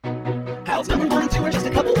pals. Number 1 and 2 are just a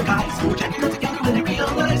couple of guys who are checking out together when they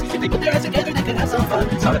realize if they put their heads together, they could have some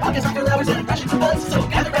fun. Start a podcast after hours and fashion some buzz. So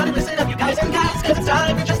gather round and listen up, you guys and guys, because it's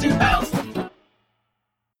time for Just Two Pals.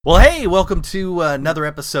 Well, hey, welcome to another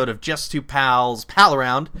episode of Just Two Pals Pal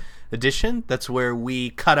Around edition. That's where we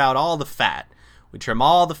cut out all the fat. We trim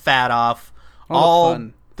all the fat off. All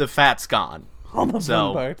the fat's gone. All the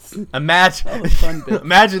fun parts.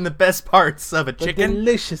 Imagine the best parts of a chicken.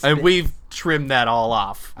 Delicious and bits. we've trimmed that all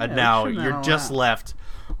off. And now trimmed that you're all just out. left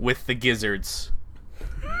with the gizzards.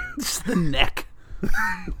 Just the neck.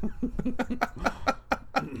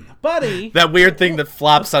 Buddy. That weird thing that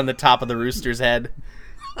flops on the top of the rooster's head.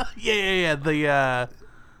 Yeah.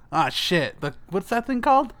 Shit. What's that thing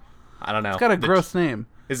called? I don't know. It's got a gross name.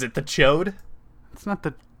 Is it the chode? It's not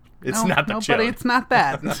the... It's not the no, chode. buddy, it's not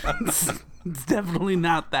that. It's definitely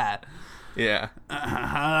not that. Yeah. Buddy.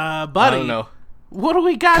 I don't know. What do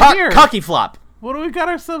we got here? Cocky flop. What do we got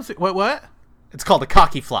ourselves here? What? It's called a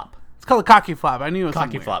cocky flop. It's called a cocky flop. I knew it was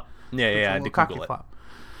Cocky somewhere. flop. Yeah, I It's a had little to cocky Google it. flop.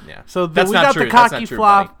 Yeah. So That's we not got true. the That's cocky not true,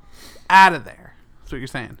 flop buddy. out of there. That's what you're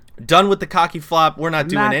saying. Done with the cocky flop. We're not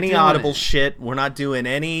doing Not any doing audible it. shit. We're not doing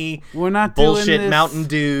any We're not doing bullshit this. Mountain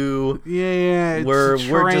Dew. Yeah. It's We're just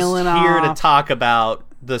trailing here to off. talk about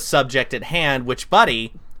the subject at hand, which,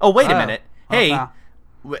 buddy... Oh, wait a minute. Hey, pal.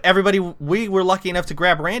 everybody, we were lucky enough to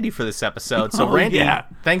grab Randy for this episode. So, Oh, Randy, yeah.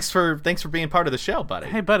 thanks for being part of the show, buddy.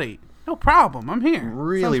 Hey, buddy. No problem. I'm here.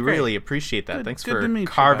 Really, Sounds great. really appreciate that. Good- Thanks good to for meet you,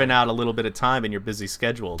 carving buddy. out a little bit of time in your busy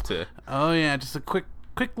schedule to... Oh, yeah. Just a quick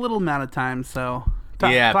little amount of time, so...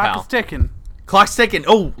 Yeah, clock pal. is ticking. Clock's ticking.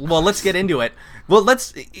 Oh, well, let's get into it. Well,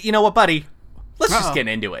 you know what, buddy? Let's just Uh-oh. get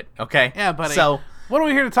into it, okay? Yeah, buddy. So, what are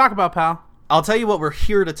we here to talk about, pal? I'll tell you what we're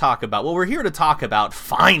here to talk about. What we're here to talk about,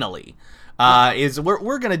 finally, is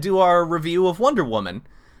we're going to do our review of Wonder Woman.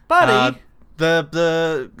 Buddy.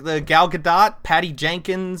 The Gal Gadot, Patty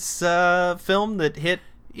Jenkins film that hit,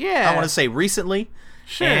 Yeah. I want to say recently.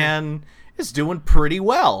 Sure. And is doing pretty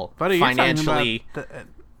well Buddy, financially. you're talking about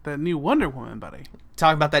the new Wonder Woman, buddy.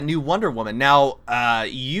 Talking about that new Wonder Woman. Now,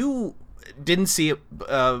 you didn't see it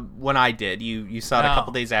when I did. You saw it a No.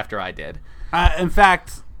 couple days after I did. In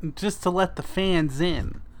fact, just to let the fans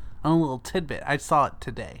in on a little tidbit, I saw it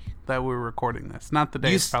today that we were recording this. Not the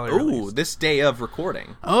day it's probably released. This day of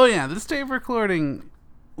recording. Oh, yeah, this day of recording,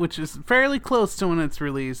 which is fairly close to when it's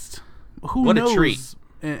released. Who What a knows treat.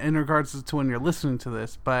 in regards to when you're listening to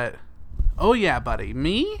this, but oh, yeah, buddy.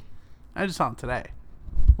 Me? I just saw it today.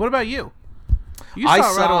 What about you? You saw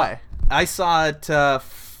it right away. I saw it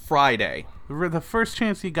Friday. The first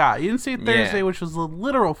chance you got. You didn't see it Thursday, Yeah. which was the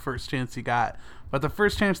literal first chance you got, but the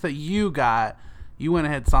first chance that you got, you went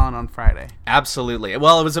ahead and saw it on Friday. Absolutely.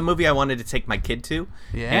 Well, it was a movie I wanted to take my kid to.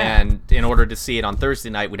 Yeah. And in order to see it on Thursday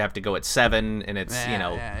night, we'd have to go at 7, and it's,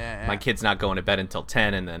 Yeah. my kid's not going to bed until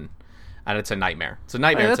 10, and then it's a nightmare. It's a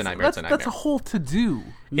nightmare. Hey, It's a nightmare. It's a nightmare. That's a whole to-do.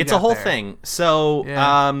 It's a whole thing. So,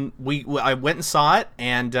 Yeah. I went and saw it,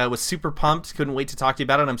 and was super pumped. Couldn't wait to talk to you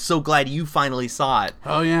about it. And I'm so glad you finally saw it.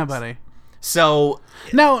 Oh, yeah, buddy. So,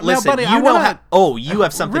 No, listen, buddy, you I know wanna... you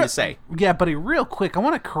have something to say. Yeah, buddy, real quick, I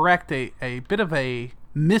want to correct a bit of a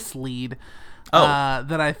mislead Oh.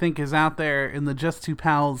 that I think is out there in the Just Two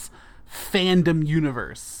Pals fandom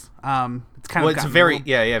universe. It's kind Well, of it's gotten very, a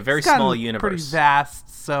little- very it's gotten small pretty universe.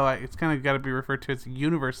 vast, so it's kind of got to be referred to as a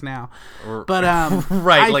universe now. Or- But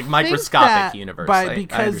Right, I like think microscopic that universe. I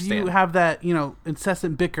because you understand. have that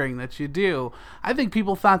incessant bickering that you do. I think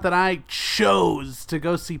people thought that I chose to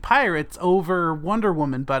go see Pirates over Wonder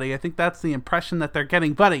Woman, buddy. I think that's the impression that they're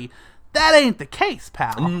getting, buddy. That ain't the case,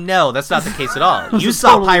 pal. No, that's not the case at all. was You a saw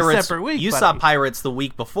totally Pirates. separate week, you buddy. saw Pirates the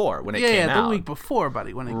week before when it came Yeah, out. the week before,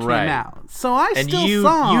 buddy, when it Right. came out. So I And still you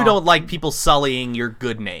saw. don't like people sullying your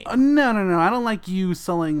good name. No. I don't like you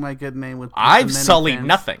sullying my good name with. I've the many sullied fans.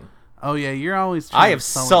 nothing. Oh yeah, you're always. Trying I to have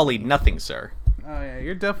sully sullied me. nothing, sir. Oh yeah,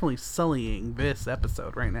 you're definitely sullying this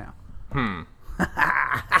episode right now.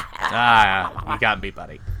 You got me,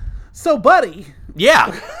 buddy. So, buddy,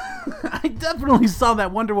 Yeah. I definitely saw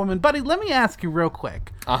that Wonder Woman. Buddy, let me ask you real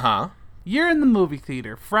quick. Uh-huh. You're in the movie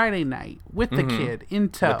theater Friday night with the kid in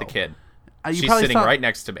tow. With the kid. You She's probably sitting saw- right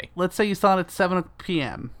next to me. Let's say you saw it at 7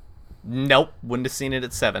 p.m. Nope. Wouldn't have seen it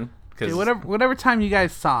at 7. Okay, whatever time you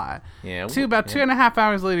guys saw it. Yeah, About 2.5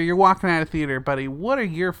 hours later, you're walking out of theater, buddy. What are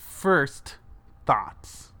your first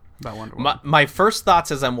thoughts about Wonder Woman? My first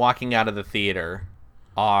thoughts as I'm walking out of the theater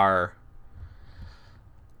are...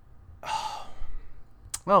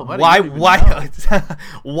 Well, buddy, Why you don't even know.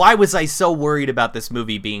 why was I so worried about this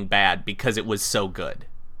movie being bad? Because it was so good.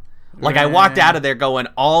 Like, I walked out of there going,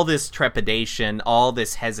 all this trepidation, all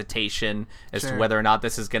this hesitation as to Sure. whether or not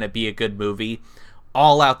this is going to be a good movie,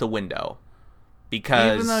 all out the window.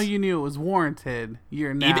 because even though you knew it was warranted,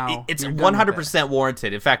 it's 100%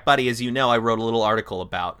 warranted. In fact, buddy, as you know, I wrote a little article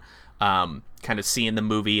about kind of seeing the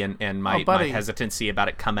movie and my hesitancy about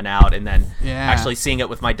it coming out, and then actually seeing it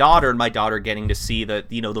with my daughter, and my daughter getting to see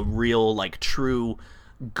the real, like, true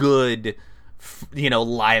good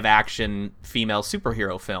live action female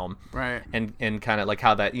superhero film, right? And kind of like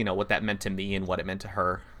how that, what that meant to me and what it meant to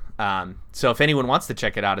her. So if anyone wants to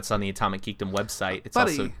check it out, it's on the Atomic Geekdom website. It's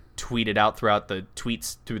also tweeted out throughout the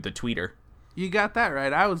tweets through the tweeter. You got that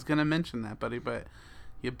right. I was gonna mention that, buddy, but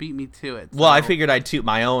you beat me to it. Well, I figured I'd toot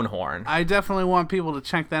my own horn. I definitely want people to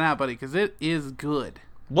check that out, buddy, because it is good.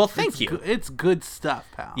 Well, thank you. It's good stuff,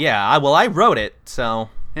 pal. Yeah, I wrote it, so...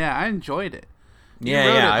 Yeah, I enjoyed it.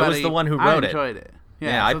 I was the one who wrote it. I enjoyed it.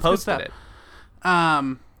 Yeah, I posted it.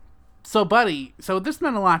 So, buddy, this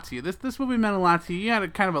meant a lot to you. This movie meant a lot to you. You had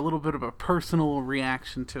a little bit of a personal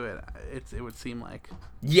reaction to it, it would seem like.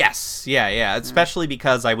 Yes, yeah. Especially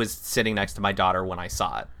because I was sitting next to my daughter when I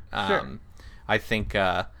saw it. Sure. I think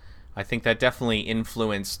that definitely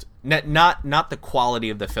influenced not the quality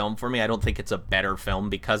of the film for me. I don't think it's a better film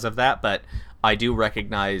because of that, but I do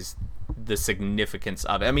recognize the significance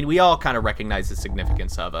of it. I mean, we all kind of recognize the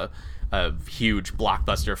significance of a huge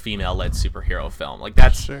blockbuster female-led superhero film. Like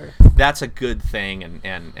that's a good thing,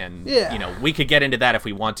 and we could get into that if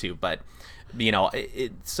we want to, but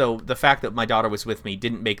so the fact that my daughter was with me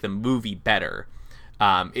didn't make the movie better.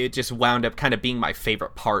 It just wound up kind of being my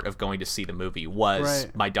favorite part of going to see the movie was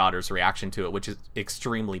my daughter's reaction to it, which is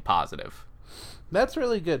extremely positive. That's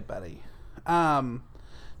really good, buddy.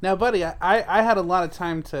 Now, buddy, I had a lot of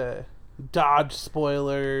time to dodge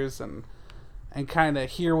spoilers and kind of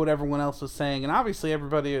hear what everyone else was saying, and obviously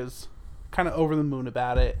everybody is kind of over the moon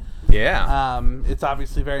about it. Yeah. It's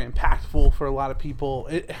obviously very impactful for a lot of people.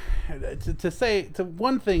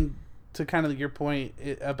 One thing to kind of your point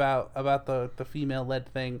about the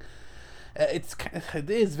female-led thing, it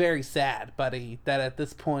is very sad, buddy, that at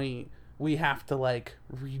this point we have to, like,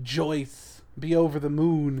 rejoice, be over the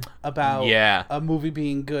moon about a movie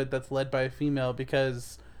being good that's led by a female,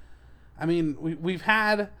 because, I mean, we've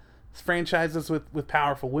had franchises with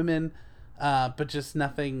powerful women, but just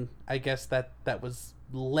nothing, I guess, that was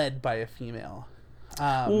led by a female.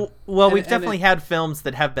 We've definitely had films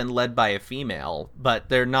that have been led by a female, but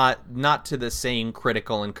they're not to the same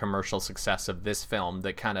critical and commercial success of this film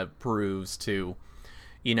that kind of proves to,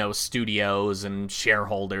 studios and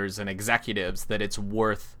shareholders and executives that it's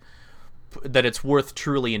worth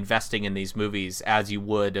truly investing in these movies as you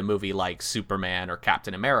would a movie like Superman or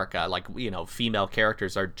Captain America. Like, female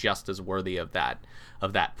characters are just as worthy of that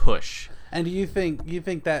push. And do you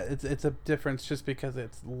think that it's a difference just because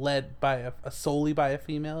it's led by solely by a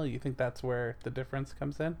female? You think that's where the difference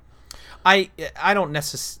comes in? I don't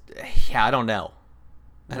necessarily. Yeah, I don't know.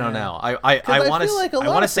 I don't know. I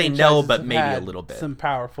want to say no, but maybe a little bit. Some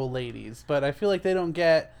powerful ladies, but I feel like they don't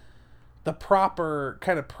get the proper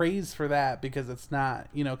kind of praise for that because it's not,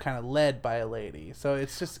 kind of led by a lady. So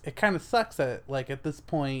it kind of sucks that, like, at this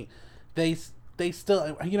point they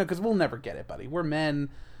still, because we'll never get it, buddy. We're men.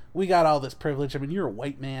 We got all this privilege. I mean, you're a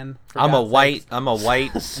white man. I'm a white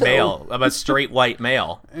male. I'm a straight white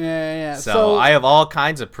male. Yeah. So I have all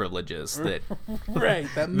kinds of privileges that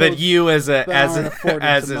that you as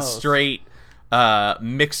a straight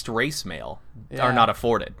mixed race male are not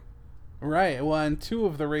afforded. Right. Well, and two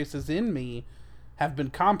of the races in me have been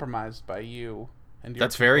compromised by you. And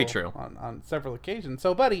that's very true on several occasions.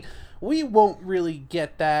 So, buddy, we won't really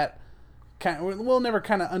get that. We'll never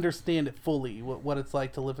kind of understand it fully, what it's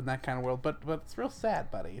like to live in that kind of world. But it's real sad,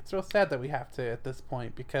 buddy. It's real sad that we have to at this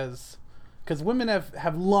point because women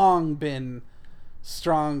have long been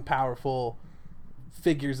strong, powerful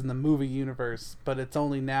figures in the movie universe. But it's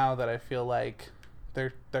only now that I feel like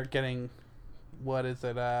they're getting, what is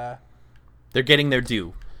it? They're getting their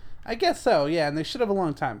due. I guess so, yeah. And they should have a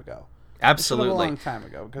long time ago. Absolutely, a long time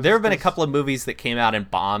ago. There have been a couple of movies that came out and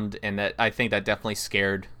bombed, and that I think that definitely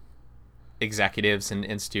scared executives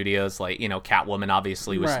and studios. Like, Catwoman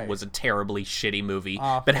obviously was a terribly shitty movie.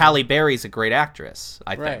 Awful. But Halle Berry's a great actress,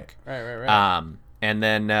 I think. Right. And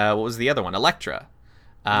then what was the other one? Elektra.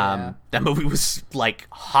 That movie was like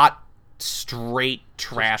hot, straight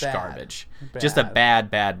trash garbage. Just a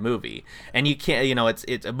bad movie. And you can't,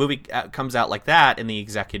 it's a movie comes out like that, and the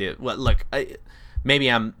executive. Well, look.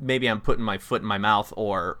 Maybe I'm putting my foot in my mouth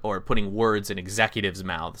or putting words in executives'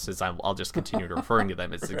 mouths, as I'll just continue to referring to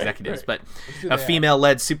them as executives. But a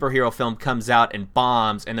female-led superhero film comes out and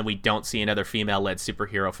bombs, and then we don't see another female-led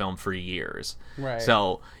superhero film for years. Right.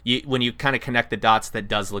 So when you kind of connect the dots, that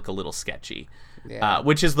does look a little sketchy,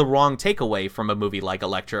 which is the wrong takeaway from a movie like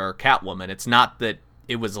Elektra or Catwoman. It's not that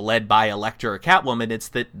it was led by Elektra or Catwoman. It's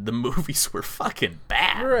that the movies were fucking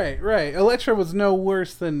bad. Right. Elektra was no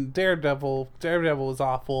worse than Daredevil. Daredevil was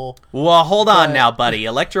awful. Well, hold on now, buddy.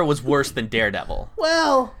 Elektra was worse than Daredevil.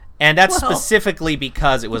 Well... And that's specifically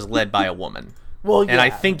because it was led by a woman. Well, yeah, and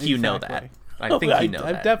I think you know that. I think you know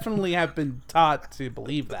that. I definitely have been taught to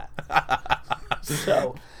believe that.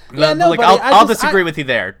 So, I'll disagree with you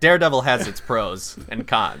there. Daredevil has its pros and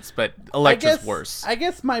cons, but Elektra's worse. I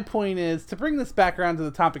guess my point is to bring this back around to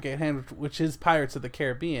the topic at hand, which is Pirates of the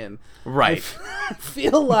Caribbean. Right. I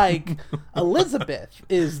feel like Elizabeth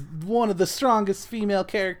is one of the strongest female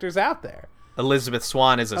characters out there. Elizabeth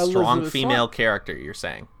Swann is a strong female character, you're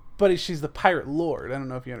saying. But she's the pirate lord. I don't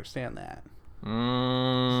know if you understand that.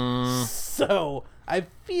 So I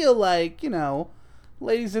feel like,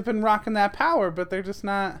 ladies have been rocking that power, but they're just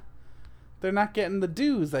not. They're not getting the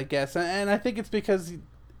dues, I guess. And I think it's because,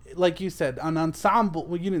 like you said, an ensemble.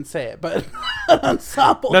 Well, you didn't say it, but an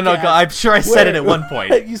ensemble. No, I'm sure I said it at one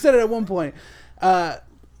point. You said it at one point.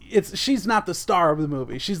 She's not the star of the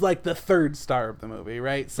movie. She's like the third star of the movie,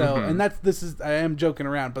 right? So, and I am joking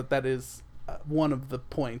around, but that is one of the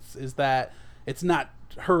points, is that it's not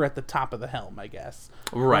her at the top of the helm, I guess.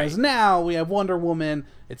 Right. Whereas now we have Wonder Woman.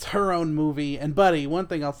 It's her own movie. And buddy, one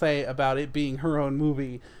thing I'll say about it being her own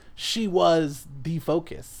movie, she was the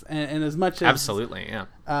focus. And as much as absolutely,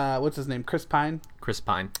 yeah. What's his name? Chris Pine.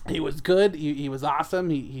 He was good. He was awesome.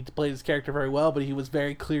 He played his character very well, but he was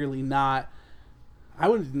very clearly not. I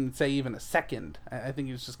wouldn't even say even a second. I think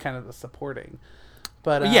he was just kind of a supporting.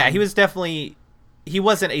 But yeah, he was definitely. He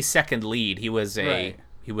wasn't a second lead. He was a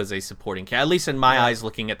supporting character. At least in my eyes,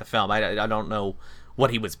 looking at the film, I don't know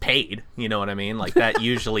what he was paid. You know what I mean? Like that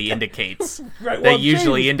usually indicates. Right. Well,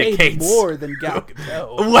 usually indicates more than Gal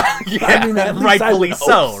Gadot. Well, yeah, I mean, rightfully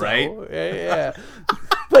so, right? Yeah.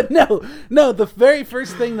 But no. The very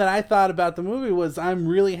first thing that I thought about the movie was I'm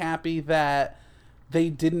really happy that they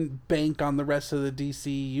didn't bank on the rest of the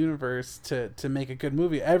DC universe to make a good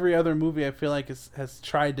movie. Every other movie I feel like has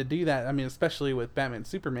tried to do that. I mean, especially with Batman,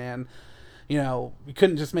 Superman. You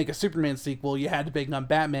couldn't just make a Superman sequel. You had to bank on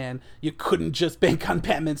Batman. You couldn't just bank on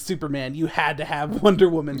Batman, Superman. You had to have Wonder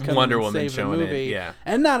Woman come in and save the movie. Yeah.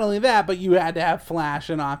 And not only that, but you had to have Flash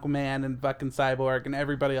and Aquaman and fucking Cyborg and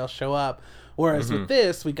everybody else show up. Whereas with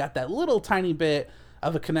this, we got that little tiny bit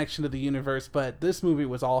of a connection to the universe, but this movie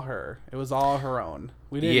was all her. It was all her own.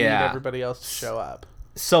 We didn't need everybody else to show up.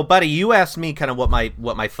 So, buddy, you asked me kind of what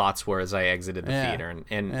my thoughts were as I exited the theater,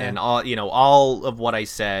 and all of what I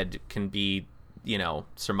said can be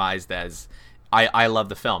surmised as I love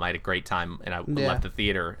the film. I had a great time, and I left the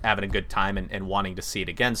theater having a good time and wanting to see it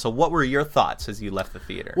again. So, what were your thoughts as you left the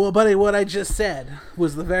theater? Well, buddy, what I just said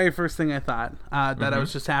was the very first thing I thought. That I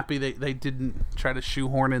was just happy they didn't try to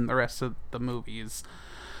shoehorn in the rest of the movies.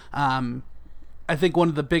 I think one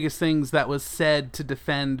of the biggest things that was said to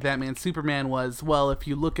defend Batman Superman was, well, if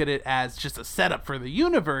you look at it as just a setup for the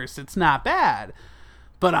universe, it's not bad.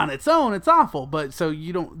 But on its own, it's awful. But so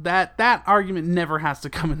you don't that argument never has to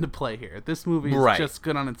come into play here. This movie is just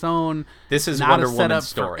good on its own. This is not Wonder a setup Woman's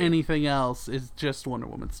story. For anything else is just Wonder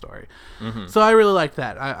Woman's story. So I really liked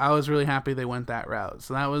that. I was really happy they went that route.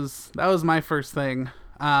 So that was my first thing.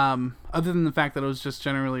 Other than the fact that it was just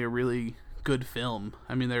generally a really good film.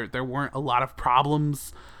 I mean, there weren't a lot of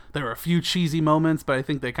problems. There were a few cheesy moments, but I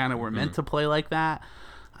think they kind of were meant to play like that.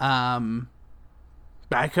 There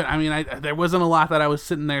wasn't a lot that I was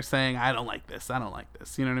sitting there saying, I don't like this.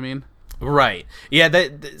 You know what I mean? Right. Yeah.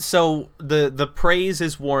 So the praise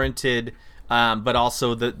is warranted, but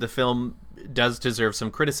also the film does deserve some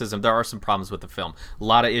criticism. There are some problems with the film. A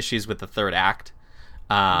lot of issues with the third act.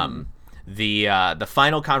 The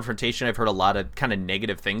final confrontation, I've heard a lot of kind of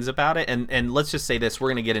negative things about it, and let's just say this: we're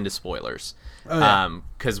gonna get into spoilers,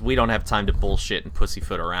 because we don't have time to bullshit and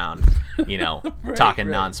pussyfoot around, talking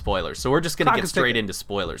non-spoilers. So we're just gonna get straight into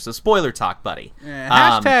spoilers. So spoiler talk, buddy.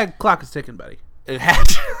 Hashtag clock is ticking, buddy.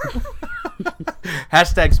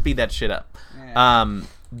 Hashtag speed that shit up.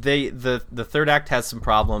 The third act has some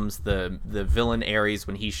problems. The villain Ares,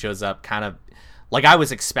 when he shows up, kind of. Like, I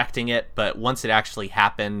was expecting it, but once it actually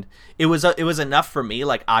happened, it was enough for me.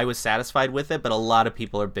 Like, I was satisfied with it, but a lot of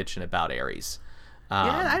people are bitching about Ares.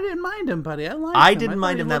 I didn't mind him, buddy. I didn't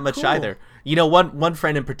mind him that much either. One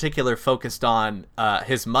friend in particular focused on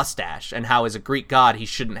his mustache and how, as a Greek god, he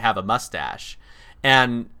shouldn't have a mustache.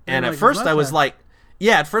 And at first I was like,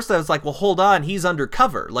 well, hold on, he's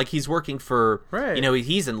undercover. Like, he's working for,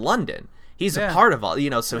 he's in London. He's a part of all,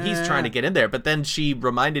 so he's trying to get in there. But then she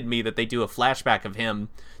reminded me that they do a flashback of him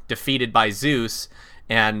defeated by Zeus,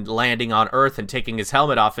 and landing on Earth and taking his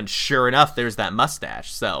helmet off, and sure enough, there's that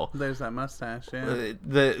mustache. So there's that mustache. Yeah.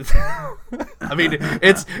 I mean,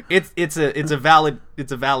 it's a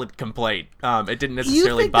valid complaint. It didn't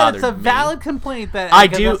necessarily bother me. You think that's a valid complaint that I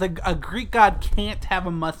do. A Greek god can't have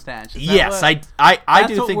a mustache? Yes, I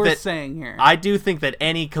do what think we're that saying here. I do think that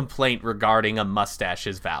any complaint regarding a mustache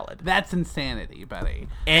is valid. That's insanity, buddy.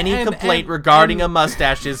 Any complaint regarding a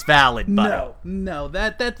mustache is valid, buddy. No,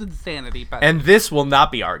 that's insanity, buddy. And this will not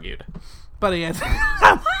be argued. Buddy, I'm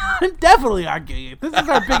definitely arguing it. This is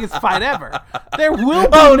our biggest fight ever. There will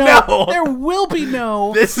be There will be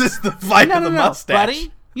no. This is the fight of the mustache,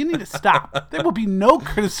 buddy. You need to stop. There will be no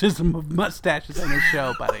criticism of mustaches on this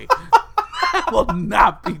show, buddy. That will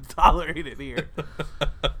not be tolerated here.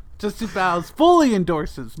 Just Two Pals fully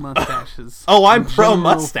endorses mustaches. Oh, I'm pro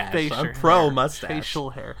mustache. I'm pro mustache.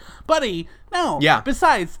 Facial hair. Buddy, no. Yeah.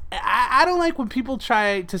 Besides, I don't like when people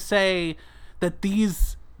try to say that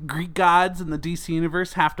these Greek gods in the DC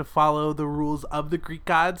universe have to follow the rules of the Greek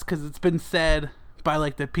gods, because it's been said by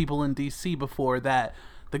like the people in DC before that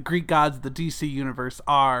the Greek gods of the DC universe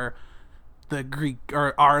are the Greek,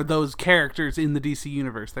 or are those characters in the DC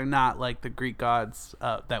universe. They're not like the Greek gods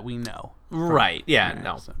that we know. Right. Yeah.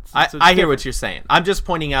 No. So I hear what you're saying. I'm just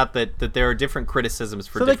pointing out that there are different criticisms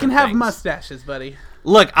for different things. So they can have mustaches, buddy.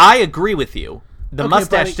 Look, I agree with you. The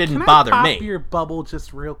mustache didn't bother me. Can I pop your bubble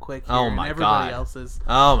just real quick here? Oh my everybody god. Else's.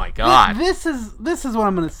 Oh my god. This is what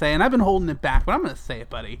I'm going to say, and I've been holding it back, but I'm going to say it,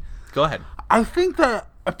 buddy. Go ahead. I think that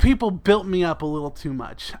people built me up a little too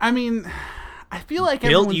much. I mean, I feel like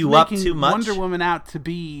built you up too much? Wonder Woman out to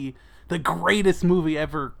be the greatest movie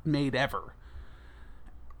ever made ever.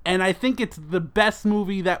 And I think it's the best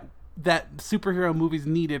movie that superhero movies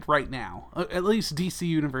needed right now. At least DC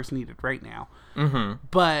Universe needed right now. Mm-hmm.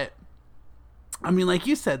 But I mean, like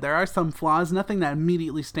you said, there are some flaws. Nothing that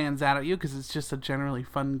immediately stands out at you because it's just a generally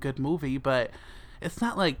fun, good movie. But it's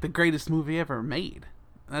not like the greatest movie ever made.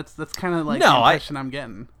 That's kind of like the impression I'm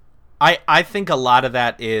getting. I think a lot of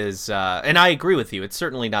that is, and I agree with you. It's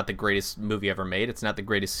certainly not the greatest movie ever made. It's not the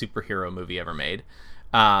greatest superhero movie ever made.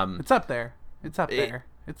 It's up there. It's up there.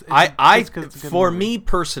 For me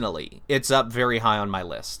personally, it's up very high on my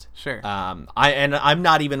list. Sure. I'm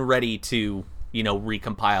not even ready to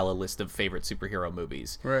recompile a list of favorite superhero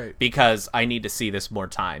movies. Right. Because I need to see this more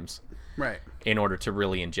times. Right. In order to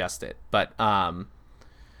really ingest it. But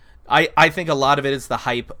I think a lot of it is the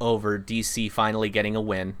hype over DC finally getting a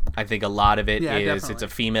win. I think a lot of it is definitely. It's a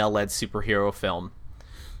female-led superhero film.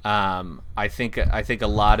 I think a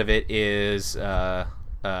lot of it is not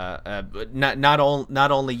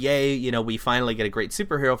only yay, we finally get a great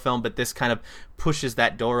superhero film, but this kind of pushes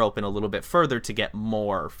that door open a little bit further to get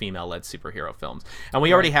more female-led superhero films. And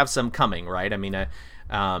we already have some coming, right? I mean,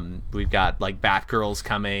 we've got like Batgirl's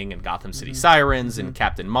coming, and Gotham City Sirens, and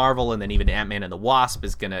Captain Marvel, and then even Ant-Man and the Wasp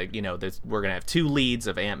is gonna, we're gonna have 2 leads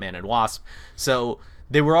of Ant-Man and Wasp. So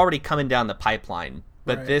they were already coming down the pipeline,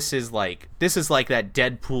 but this is like that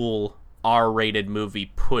Deadpool R-rated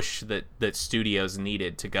movie push that studios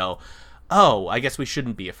needed to go, oh, I guess we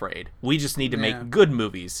shouldn't be afraid. We just need to make good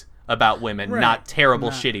movies about women, not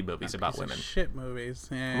terrible, shitty movies about women. Shit movies.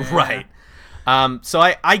 Yeah. Right. So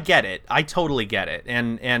I get it. I totally get it.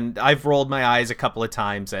 And I've rolled my eyes a couple of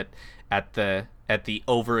times at the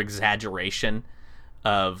over exaggeration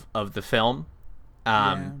of the film.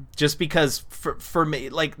 Just because for me,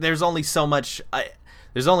 like, there's only so much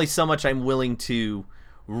I'm willing to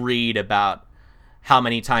read about how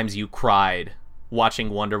many times you cried watching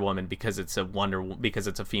Wonder Woman because it's a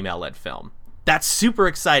female-led film. That's super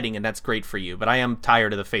exciting and that's great for you, but I am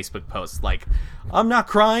tired of the Facebook posts like, I'm not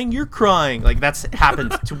crying, you're crying. Like, that's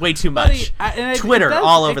happened way too much. Twitter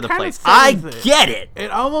all over the place. I get it.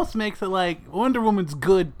 It almost makes it like Wonder Woman's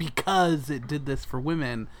good because it did this for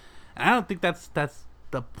women. And I don't think that's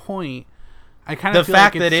the point. I kind of feel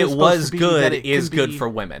fact like that it was good is good for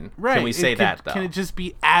women. Right. Can we say that though? Can it just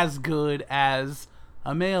be as good as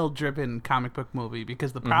a male-driven comic book movie?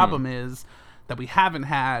 Because the problem is that we haven't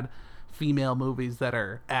had female movies that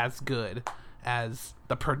are as good as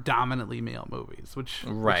the predominantly male movies, which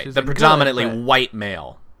the predominantly white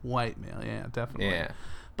male, yeah, definitely, yeah.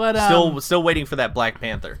 But still waiting for that Black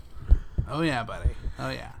Panther. Oh yeah, buddy.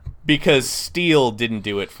 Oh yeah. Because Steel didn't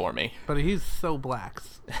do it for me. But he's so black.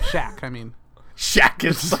 Shaq, I mean. Shaq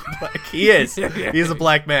is so black. He is. He's a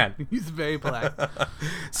black man. He's very black.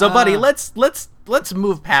 So, buddy, let's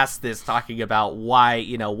move past this, talking about why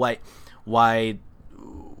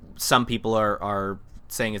some people are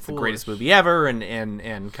saying it's the greatest movie ever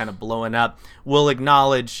and kind of blowing up. We'll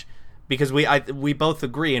acknowledge, because we both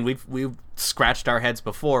agree, and we've scratched our heads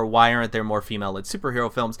before, why aren't there more female-led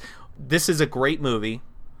superhero films? this is a great movie,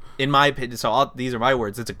 in my opinion. So these are my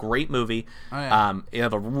words. It's a great movie. Oh, yeah. You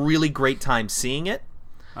have a really great time seeing it.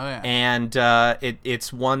 Oh yeah. And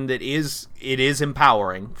it's one that is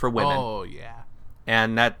empowering for women. Oh yeah.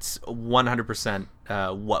 And that's 100%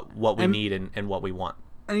 what we need and what we want.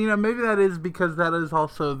 And maybe that is because that is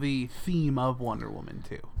also the theme of Wonder Woman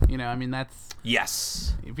too. I mean, that's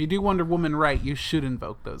yes. If you do Wonder Woman right, you should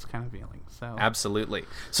invoke those kind of feelings. So absolutely.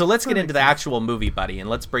 So let's get into the actual movie, buddy, and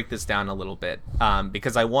let's break this down a little bit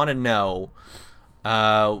because I want to know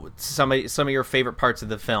some of your favorite parts of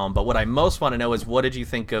the film. But what I most want to know is, what did you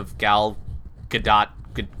think of Gal Gadot?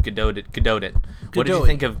 What did you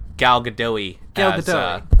think of Gal Gadot?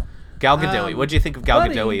 Gal Gadot. What did you think of Gal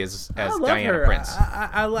Gadot as Diana Prince?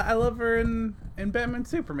 I love her in Batman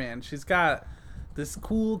Superman. She's got this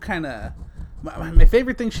cool kind of. My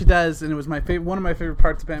favorite thing she does, and it was one of my favorite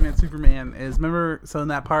parts of Batman Superman, is in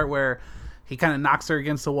that part where he kind of knocks her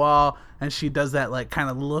against the wall, and she does that kind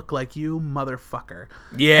of look like, you motherfucker.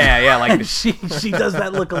 Yeah, like she does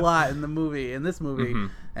that look a lot in this movie,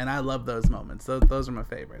 and I love those moments. Those are my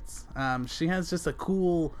favorites. She has just a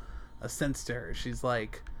sense to her. She's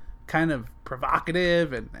kind of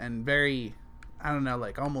provocative and very, I don't know,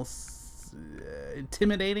 almost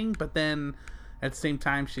intimidating, but then at the same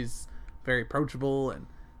time she's very approachable, and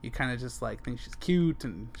you kind of just think she's cute,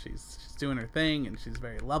 and she's doing her thing, and she's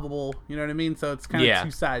very lovable. You know what I mean? So it's kind of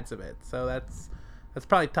two sides of it. So that's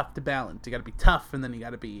probably tough to balance. You got to be tough, and then you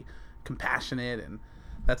got to be compassionate, and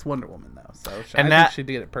that's Wonder Woman though. So I think she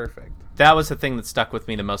did it perfect. That was the thing that stuck with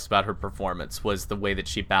me the most about her performance, was the way that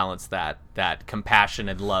she balanced that compassion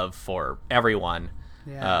and love for everyone,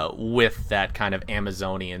 with that kind of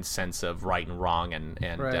Amazonian sense of right and wrong and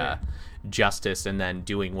right. Justice, and then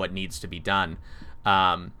doing what needs to be done.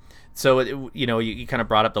 So you kind of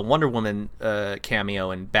brought up the Wonder Woman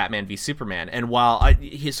cameo in Batman v Superman, and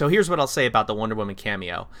so here's what I'll say about the Wonder Woman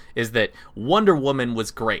cameo, is that Wonder Woman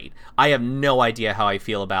was great. I have no idea how I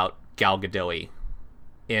feel about Gal Gadot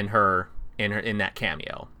in that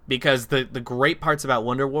cameo, because the great parts about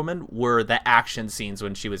Wonder Woman were the action scenes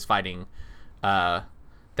when she was fighting that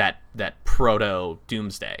proto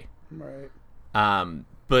Doomsday. Right.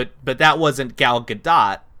 But that wasn't Gal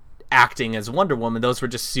Gadot acting as Wonder Woman. Those were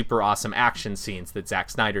just super awesome action scenes that Zack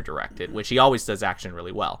Snyder directed, which he always does action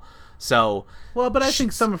really well. So but I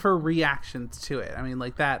think some of her reactions to it, I mean,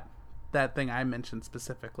 that thing I mentioned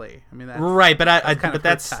specifically, I mean, that's right, but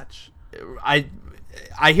that's touch.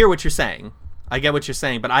 I hear what you're saying. I get what you're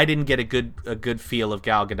saying, but I didn't get a good feel of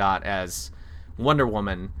Gal Gadot as Wonder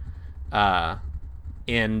Woman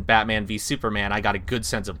in Batman v Superman. I got a good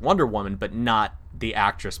sense of Wonder Woman, but not the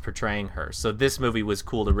actress portraying her. So this movie was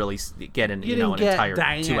cool to really get an entire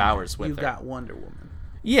Diana. 2 hours with her. You got Wonder Woman.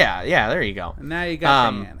 Yeah, there you go. And now you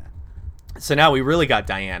got Diana. So now we really got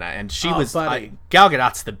Diana, and she was buddy. Gal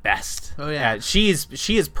Gadot's the best. Oh yeah, she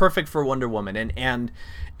is perfect for Wonder Woman, and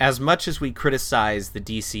as much as we criticize the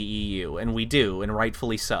DCEU, and we do, and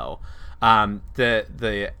rightfully so,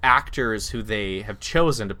 the actors who they have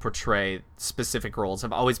chosen to portray specific roles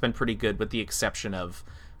have always been pretty good, with the exception of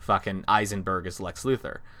fucking Eisenberg as Lex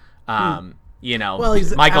Luthor. He's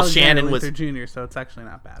Michael Alexander Shannon Luthor was Jr., so it's actually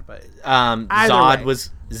not bad. But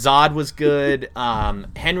Zod was good.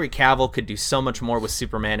 Henry Cavill could do so much more with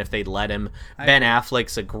Superman if they'd let him. Ben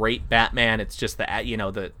Affleck's a great Batman. It's just the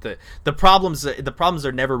problems. The problems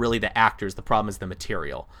are never really the actors. The problem is the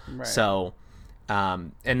material. Right. So,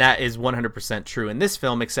 and that is 100% true in this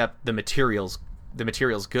film. Except the material's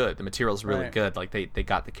good. The material's really good. They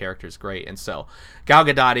got the characters great, and so Gal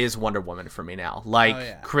Gadot is Wonder Woman for me now.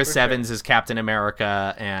 Chris Evans is Captain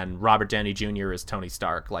America, and Robert Downey Jr. is Tony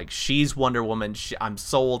Stark. She's Wonder Woman. I'm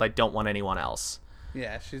sold. I don't want anyone else.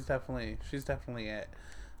 Yeah, she's definitely it.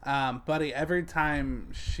 Buddy, every time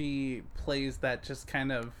she plays that, just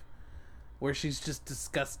kind of where she's just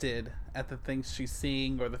disgusted at the things she's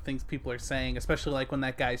seeing or the things people are saying, especially when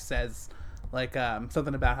that guy says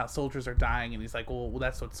something about how soldiers are dying, and he's like, well,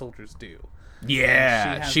 that's what soldiers do.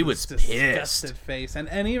 Yeah, she was pissed. Face,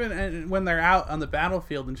 and even when they're out on the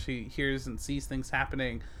battlefield and she hears and sees things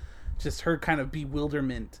happening, just her kind of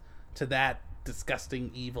bewilderment to that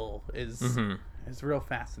disgusting evil is real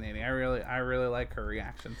fascinating. I really like her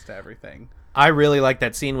reactions to everything. I really like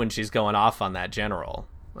that scene when she's going off on that general,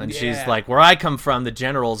 and she's like, "Where I come from, the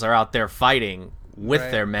generals are out there fighting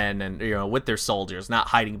with their men and with their soldiers, not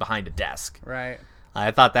hiding behind a desk." Right.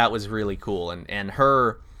 I thought that was really cool, and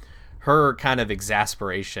her kind of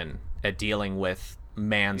exasperation at dealing with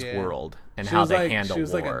man's world and how they handle war. She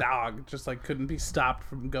was like a dog, just couldn't be stopped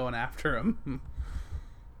from going after him. You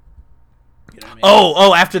know what I mean?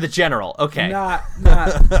 Oh, after the general. Okay. Not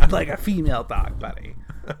like a female dog, buddy.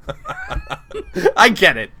 I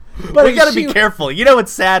get it. But we gotta be careful. You know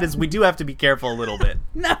what's sad is we do have to be careful a little bit.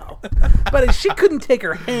 No. Buddy, she couldn't take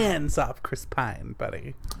her hands off Chris Pine,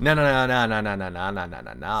 buddy. No,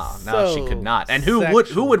 she could not. And who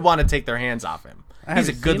would want to take their hands off him? He's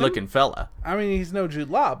a good-looking fella. I mean, he's no Jude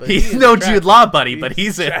Law, but he's no Jude Law, buddy. But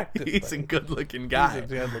he's a good-looking guy. He's a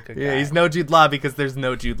good-looking guy. Yeah, he's no Jude Law because there's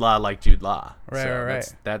no Jude Law like Jude Law.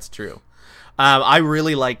 Right. That's true. I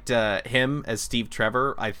really liked him as Steve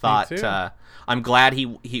Trevor. I thought I'm glad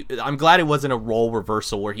I'm glad it wasn't a role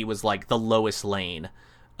reversal where he was like the Lois Lane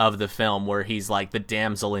of the film, where he's like the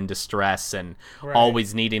damsel in distress and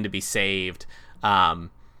always needing to be saved.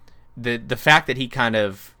 The fact that he kind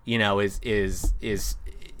of, you know, is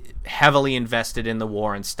heavily invested in the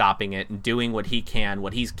war and stopping it and doing what he can,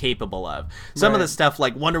 what he's capable of. Some of the stuff,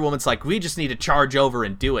 like Wonder Woman's like, we just need to charge over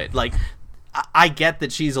and do it. Like, I get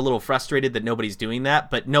that she's a little frustrated that nobody's doing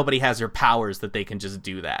that, but nobody has her powers that they can just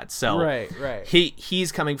do that. So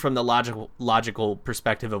he's coming from the logical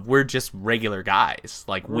perspective of, we're just regular guys.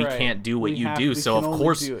 Like, we can't do what you do. So of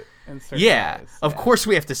course, of course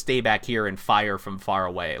we have to stay back here and fire from far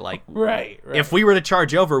away. Like, if we were to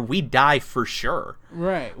charge over, we die for sure.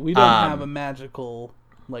 Right. We don't have a magical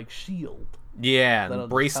like shield. Yeah, and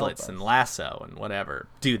bracelets and lasso and whatever.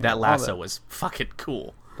 Dude, that lasso was fucking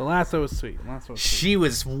cool. The lasso was sweet. She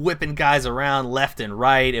was whipping guys around left and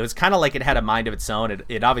right. It was kind of like it had a mind of its own.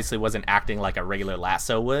 It obviously wasn't acting like a regular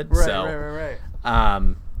lasso would. Right.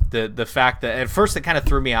 The fact that at first it kind of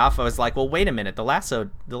threw me off. I was like, well, wait a minute. The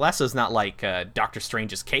lasso's not like Doctor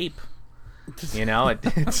Strange's cape. You know,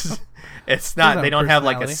 it's not. They don't have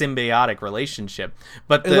like a symbiotic relationship.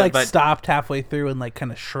 But it stopped halfway through and like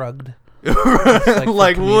kind of shrugged.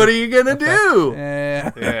 Like what are you gonna do?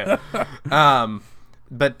 Yeah.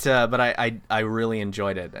 But I really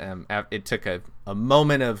enjoyed it. It took a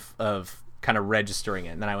moment of kind of registering it,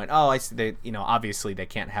 and then I went, oh, I see. They, you know, obviously they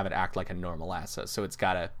can't have it act like a normal lasso, so it's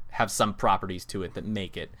got to have some properties to it that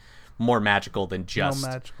make it more magical than just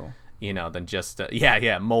you know, than just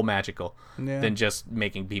more magical than just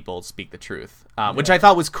making people speak the truth, which I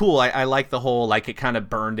thought was cool. I like the whole, like, it kind of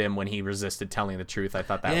burned him when he resisted telling the truth. I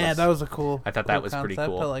thought that was a cool. I thought that was concept.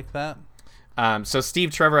 pretty cool. I like that. So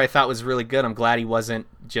Steve Trevor, I thought, was really good. I'm glad he wasn't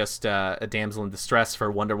just a damsel in distress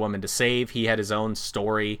for Wonder Woman to save. He had his own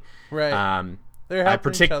story. Right. They're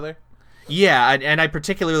helping each other. Yeah, and I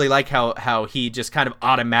particularly like how he just kind of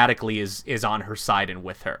automatically is on her side and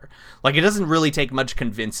with her. Like, it doesn't really take much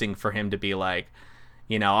convincing for him to be like,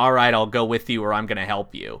 you know, all right, I'll go with you or I'm going to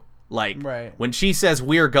help you. Like, when she says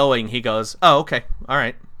we're going, he goes, oh, okay, all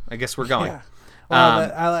right, I guess we're going. Yeah.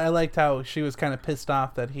 Well, I liked how she was kind of pissed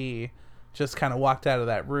off that he just kind of walked out of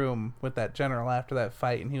that room with that general after that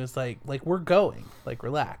fight, and he was like we're going, like,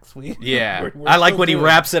 relax. We're I like when he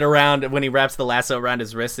wraps it around, when he wraps the lasso around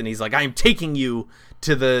his wrist, and he's like, I'm taking you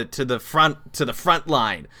to the front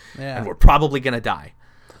line, and we're probably gonna die.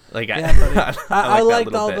 Like, I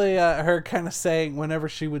liked all the her kind of saying whenever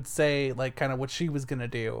she would say like kind of what she was gonna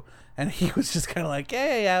do, and he was just kind of like,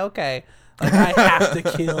 yeah, okay, like, I have to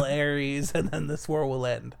kill Ares, and then this war will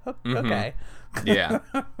end. Okay. Yeah.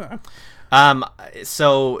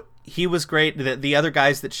 So he was great. The other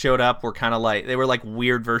guys that showed up were kind of like, they were like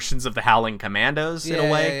weird versions of the Howling Commandos in a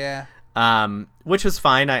way. Which was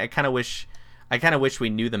fine. I kind of wish we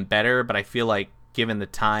knew them better, but I feel like given the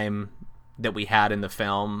time that we had in the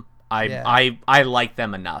film, I liked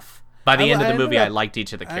them enough. By the end of the movie, I liked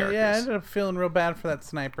each of the characters. I ended up feeling real bad for that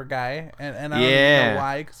sniper guy, and I don't even know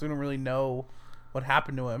why, because we don't really know what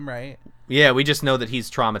happened to him, right? Yeah, we just know that he's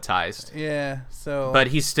traumatized. Yeah, so... But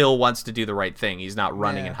he still wants to do the right thing. He's not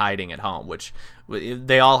running and hiding at home, which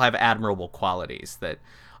they all have admirable qualities that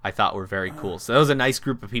I thought were very cool. So that was a nice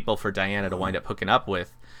group of people for Diana to wind up hooking up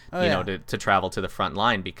with, to travel to the front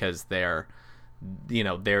line, because they're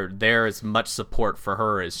as much support for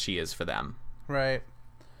her as she is for them. Right.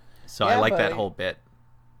 So I like that whole bit.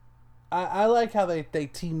 I like how they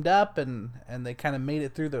teamed up and they kind of made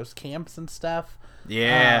it through those camps and stuff.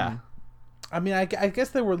 Yeah. I mean, I guess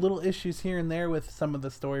there were little issues here and there with some of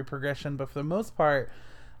the story progression, but for the most part,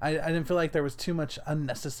 I didn't feel like there was too much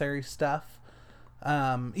unnecessary stuff.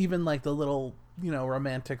 Even like the little,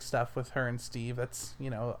 romantic stuff with her and Steve. That's,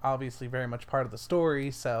 obviously very much part of the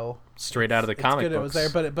story. So straight out of the comic books. It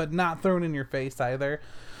was there, but not thrown in your face either.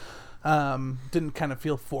 Didn't kind of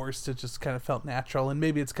feel forced. It just kind of felt natural, and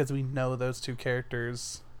maybe it's because we know those two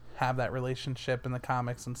characters have that relationship in the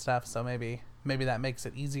comics and stuff, so maybe that makes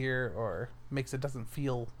it easier, or makes it doesn't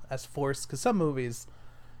feel as forced, because some movies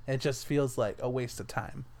it just feels like a waste of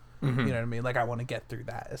time. You know what I mean? Like, I want to get through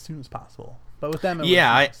that as soon as possible, but with them it was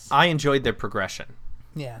nice. I enjoyed their progression.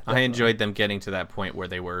 Yeah, I enjoyed them getting to that point where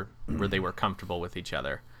they were comfortable with each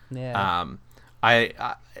other. Yeah.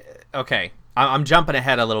 Okay. I'm jumping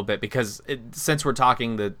ahead a little bit because since we're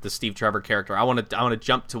talking the Steve Trevor character, I want to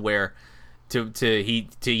jump to where he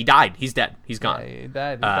died. He's dead. He's gone. Yeah, he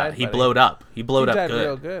died. He blowed up. He died good.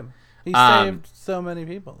 Real good. He saved so many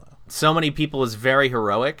people though. So many people was very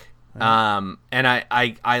heroic. And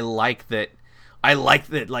I like that. I like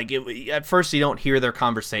that. Like at first you don't hear their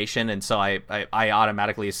conversation, and so I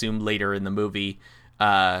automatically assume later in the movie,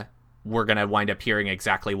 we're gonna wind up hearing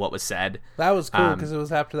exactly what was said. That was cool because it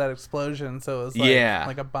was after that explosion, so it was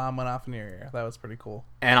like a bomb went off in your ear. That was pretty cool.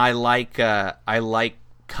 And I like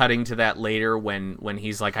cutting to that later when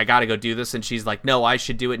he's like, I gotta go do this, and she's like, no, I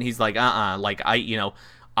should do it, and he's like, like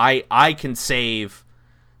I can save,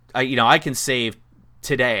 I can save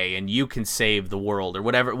today, and you can save the world, or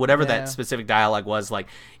whatever that specific dialogue was. Like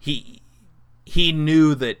he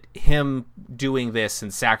knew that him doing this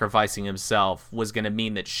and sacrificing himself was going to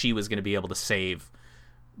mean that she was going to be able to save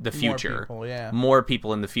the future, more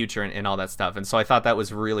people in the future, and all that stuff. And so I thought that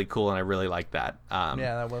was really cool, and I really liked that.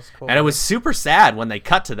 That was cool. And it was super sad when they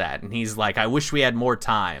cut to that, and he's like, I wish we had more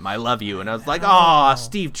time. I love you. And I was like, oh,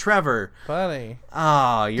 Steve Trevor. Buddy.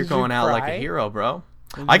 Oh, you're going out like a hero, bro.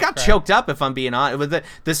 I got choked up, if I'm being honest. With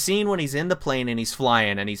the scene when he's in the plane and he's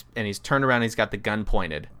flying and he's turned around and he's got the gun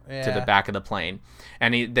pointed to the back of the plane,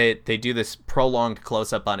 and they do this prolonged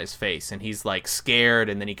close up on his face, and he's like scared,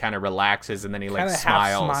 and then he kind of relaxes, and then he like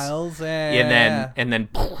smiles, and then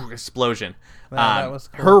explosion. That was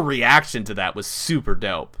cool. Her reaction to that was super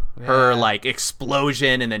dope. Her like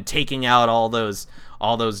explosion and then taking out all those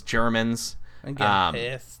Germans and getting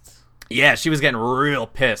pissed. Yeah, she was getting real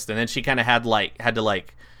pissed, and then she kind of had to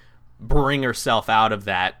bring herself out of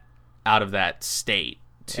that state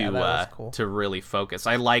to really focus.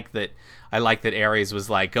 I like that Ares was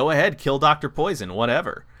like, go ahead, kill Dr. Poison,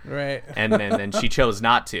 whatever. Right. And then she chose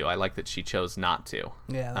not to. I like that she chose not to.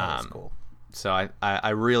 Yeah, that was cool. So I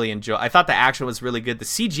really enjoy. I thought the action was really good. The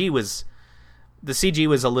CG was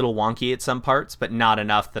a little wonky at some parts, but not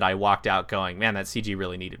enough that I walked out going, man, that CG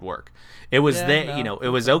really needed work. It was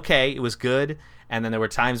it was okay, it was good, and then there were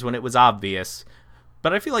times when it was obvious,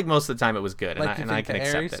 but I feel like most of the time it was good, like, and I can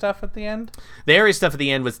accept it. The Ares stuff at the end? The Ares stuff at the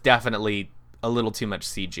end was definitely a little too much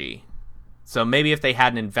CG. So maybe if they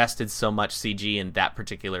hadn't invested so much CG in that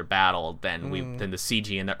particular battle, then the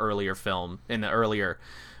CG in the earlier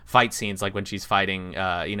fight scenes, like when she's fighting,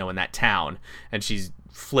 in that town, and she's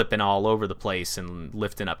flipping all over the place and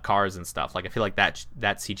lifting up cars and stuff. Like I feel like that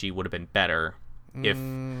CG would have been better if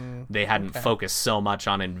they hadn't focused so much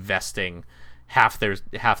on investing half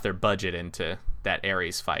their budget into that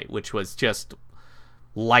Ares fight, which was just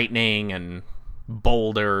lightning and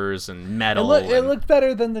boulders and metal. It looked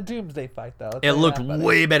better than the Doomsday fight, though. It looked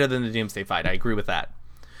way better than the Doomsday fight. I agree with that.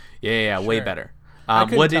 Yeah, sure. Way better. I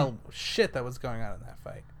couldn't tell shit that was going on in that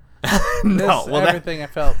fight. Everything I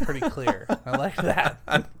felt pretty clear. I like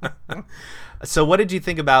that. So what did you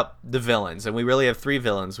think about the villains? And we really have three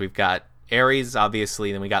villains. We've got Ares,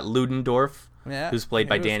 obviously, then we got Ludendorff, who's played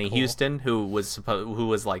by Danny Houston, who was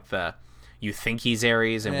like the, you think he's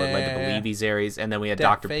Ares and we're led to believe he's Ares, and then we had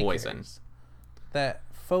Dr. Poison. Ares. That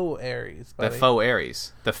faux Ares, buddy. The faux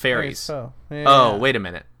Ares. The fairies. Wait a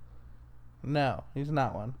minute. No, he's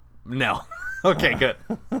not one. No. Okay, good.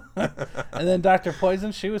 And then Dr.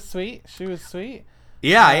 Poison, she was sweet.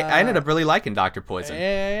 Yeah, I ended up really liking Dr. Poison.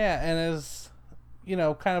 Yeah. And as,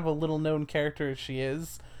 kind of a little known character as she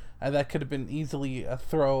is, that could have been easily a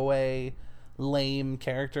throwaway, lame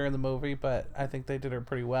character in the movie, but I think they did her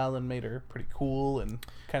pretty well and made her pretty cool and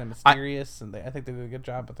kind of mysterious, and I think they did a good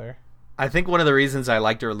job with her. I think one of the reasons I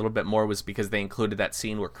liked her a little bit more was because they included that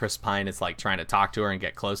scene where Chris Pine is like trying to talk to her and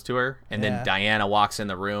get close to her, and then Diana walks in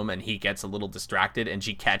the room and he gets a little distracted and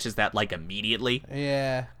she catches that like immediately.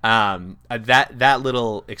 Yeah. That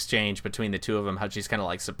little exchange between the two of them, how she's kind of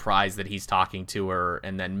like surprised that he's talking to her,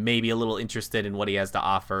 and then maybe a little interested in what he has to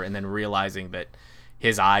offer, and then realizing that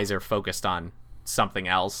his eyes are focused on something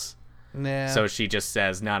else. Yeah. So she just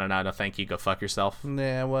says, no, thank you, go fuck yourself.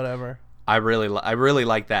 Yeah, whatever. I really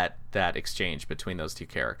like that exchange between those two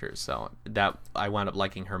characters, so that I wound up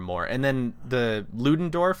liking her more. And then the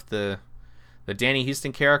Ludendorff, the Danny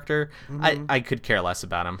Houston character, I could care less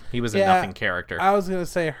about him. He was a nothing character. I was gonna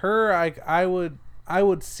say her. I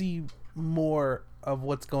would see more of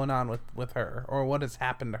what's going on with her, or what has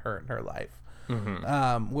happened to her in her life.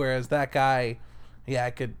 Mm-hmm. Whereas that guy,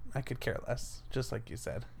 I could care less. Just like you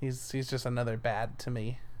said, he's just another bad to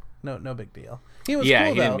me. No big deal. He was cool,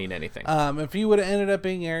 he didn't mean anything. If he would have ended up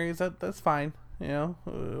being Ares, that's fine. It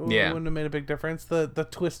wouldn't have made a big difference. The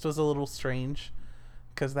twist was a little strange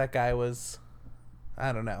because that guy was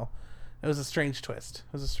I don't know. It was a strange twist.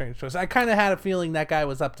 I kind of had a feeling that guy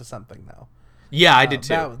was up to something, though. Yeah, I did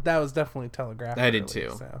too. That was definitely telegraphed. I did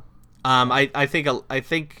too. So. I think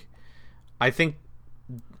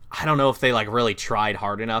I don't know if they like really tried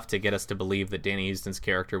hard enough to get us to believe that Danny Houston's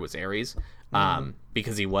character was Ares,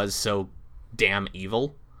 because he was so damn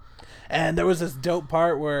evil. And there was this dope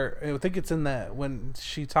part where I think it's when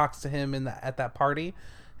she talks to him at that party,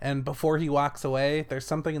 and before he walks away, there's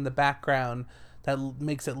something in the background that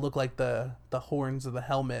makes it look like the horns of the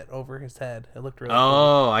helmet over his head. It looked really cool.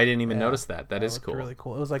 Oh, I didn't even notice that. That is cool. Really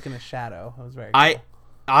cool. It was like in a shadow. It was very cool.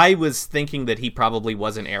 I was thinking that he probably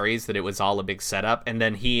wasn't Ares, that it was all a big setup, and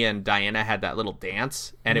then he and Diana had that little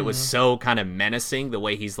dance, and it was so kind of menacing, the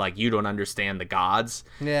way he's like, you don't understand the gods.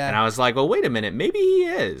 Yeah. And I was like, well, wait a minute, maybe he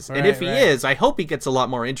is. Right, and if he is, I hope he gets a lot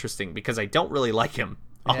more interesting, because I don't really like him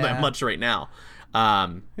all that much right now.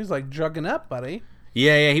 He's like drugging up, buddy.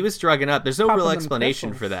 Yeah, he was drugging up. There's no real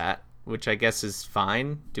explanation for that, which I guess is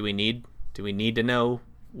fine. Do we need to know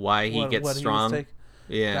why he gets strong?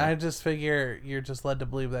 Yeah, I just figure you're just led to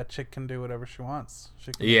believe that chick can do whatever she wants.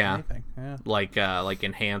 She can do anything. Yeah, like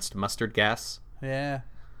enhanced mustard gas. Yeah,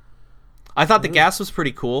 I thought the gas was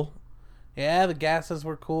pretty cool. Yeah, the gases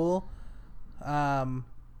were cool.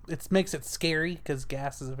 It makes it scary because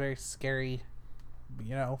gas is a very scary,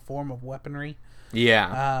 form of weaponry.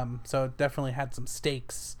 Yeah. So it definitely had some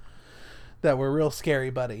stakes that were real scary,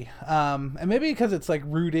 buddy. And maybe because it's like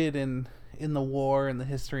rooted in the war and the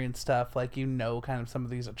history and stuff, like kind of some of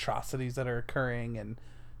these atrocities that are occurring, and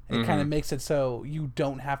it kind of makes it so you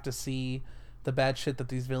don't have to see the bad shit that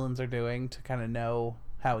these villains are doing to kind of know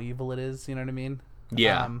how evil it is. You know what I mean?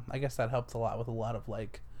 Yeah. I guess that helps a lot with a lot of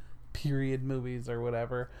like period movies or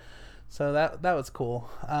whatever. So that was cool.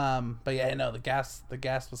 But yeah, no, the gas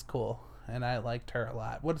was cool, and I liked her a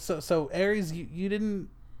lot. What? So Ares, you didn't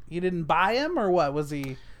buy him, or what? Was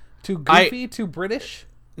he too goofy, too British?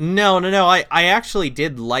 No. I actually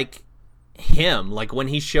did like him. Like when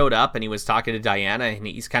he showed up and he was talking to Diana, and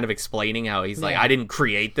he's kind of explaining how he's like, I didn't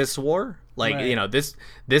create this war. Like, this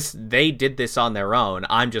they did this on their own.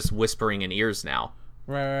 I'm just whispering in ears now.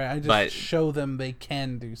 Right. I just show them they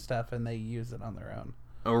can do stuff and they use it on their own.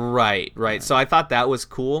 Right. So I thought that was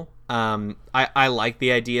cool. I like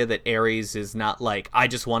the idea that Ares is not like, I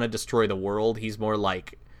just want to destroy the world. He's more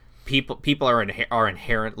like people are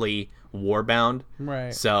inherently warbound.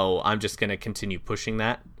 Right. So I'm just going to continue pushing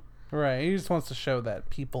that. Right. He just wants to show that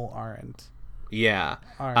people aren't. Yeah.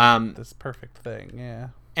 This perfect thing. Yeah.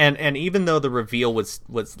 And even though the reveal was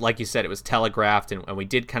like you said, it was telegraphed, and we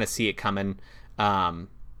did kind of see it coming. I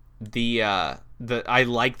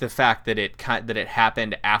like the fact that it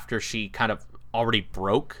happened after she kind of already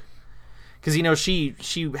broke, because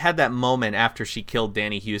she had that moment after she killed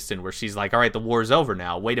Danny Houston where she's like, all right, the war's over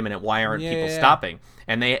now. Wait a minute, why aren't people stopping?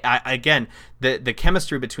 And again, the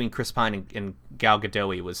chemistry between Chris Pine and Gal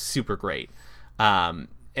Gadot was super great.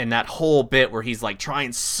 And that whole bit where he's like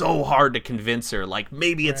trying so hard to convince her, like,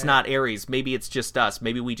 maybe it's not Ares, maybe it's just us,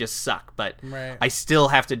 maybe we just suck, but I still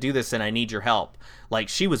have to do this and I need your help. Like,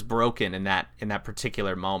 she was broken in that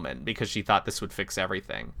particular moment because she thought this would fix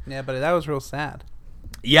everything. Yeah, but that was real sad.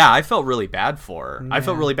 Yeah, I felt really bad for her. Yeah. I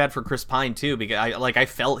felt really bad for Chris Pine too, because I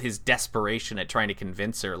felt his desperation at trying to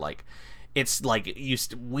convince her, like, it's like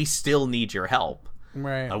we still need your help.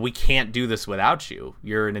 Right. We can't do this without you.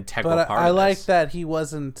 You're an integral part of this. I like that he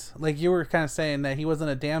wasn't, like you were kind of saying, that he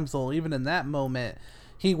wasn't a damsel. Even in that moment,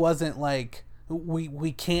 he wasn't like,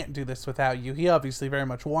 we can't do this without you. He obviously very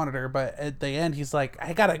much wanted her, but at the end, he's like,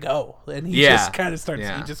 I gotta go. And he just kind of starts,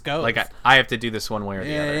 he just goes. Like, I have to do this one way or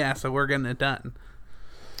the other. Yeah, so we're getting it done.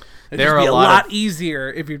 It'd just be a lot easier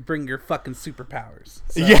if you'd bring your fucking superpowers.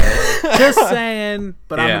 So, just saying,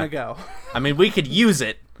 but I'm gonna go. I mean, we could use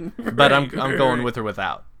it, but I'm going with or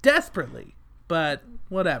without. Desperately, but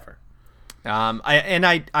whatever.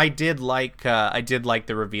 I did like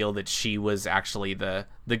the reveal that she was actually the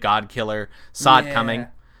god killer. Saw it coming.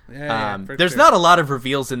 There's not a lot of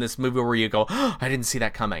reveals in this movie where you go, oh, I didn't see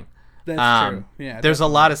that coming. That's true. Yeah, there's a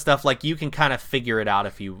lot of stuff like you can kind of figure it out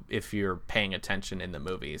if you're paying attention in the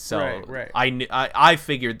movie. So right. I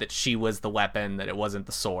figured that she was the weapon, that it wasn't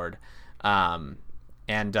the sword, and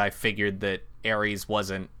I figured that Ares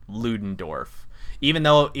wasn't Ludendorff, even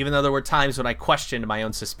though there were times when I questioned my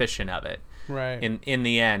own suspicion of it. Right. In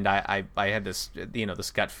the end, I had this this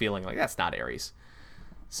gut feeling like that's not Ares.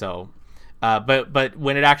 So. But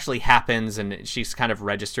when it actually happens and she's kind of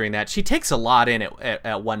registering that, she takes a lot in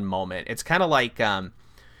at one moment. It's kind of like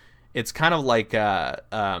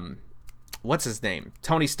what's his name?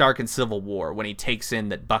 Tony Stark in Civil War, when he takes in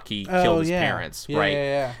that Bucky killed his parents, right?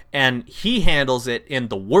 Yeah. And he handles it in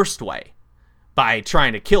the worst way by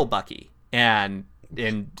trying to kill Bucky and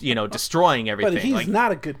destroying everything. But he's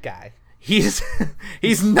not a good guy. He's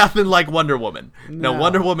nothing like Wonder Woman. No,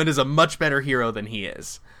 Wonder Woman is a much better hero than he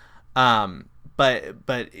is. But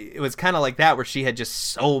it was kind of like that, where she had just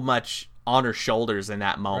so much on her shoulders in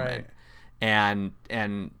that moment, and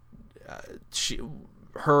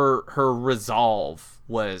her resolve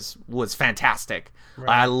was fantastic. Right.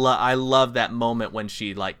 I love that moment when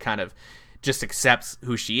she like kind of just accepts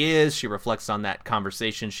who she is. She reflects on that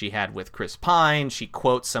conversation she had with Chris Pine. She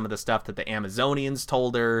quotes some of the stuff that the Amazonians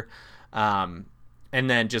told her, and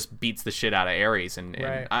then just beats the shit out of Ares. And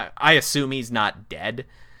I assume he's not dead.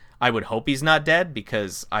 I would hope he's not dead,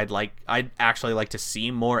 because I'd actually like to see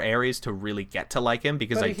more Ares to really get to like him,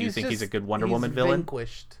 because I do think he's a good Wonder Woman villain.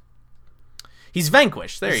 He's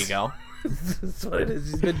vanquished. There you go. That's what it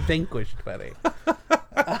is. He's been vanquished, buddy.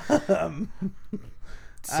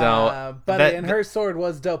 And her sword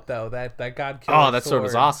was dope, though. That God Killer. Oh, that sword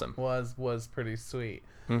was awesome. Was pretty sweet.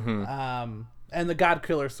 Mm-hmm. And the God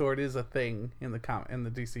Killer sword is a thing in the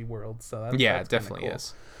DC world. So that's it definitely cool.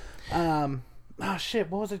 is. Oh shit!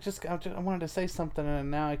 What was it? I wanted to say something, and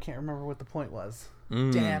now I can't remember what the point was.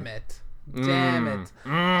 Damn it!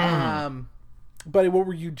 Buddy, what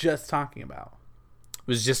were you just talking about?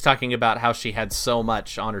 Was just talking about how she had so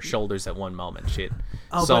much on her shoulders at one moment. She had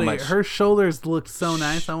much. Her shoulders looked so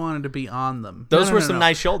nice. I wanted to be on them. Those were some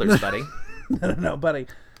nice shoulders, buddy. No, buddy.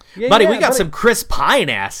 We got some Chris Pine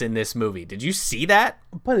ass in this movie. Did you see that?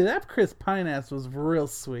 Buddy, that Chris Pine ass was real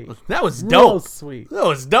sweet. That was dope. Real sweet. That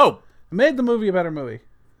was dope. It made the movie a better movie,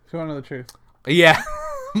 if you want to know the truth. Yeah.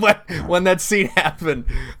 When that scene happened,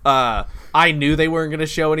 I knew they weren't going to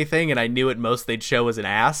show anything, and I knew at most they'd show as an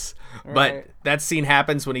ass. Right. But that scene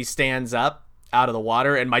happens when he stands up out of the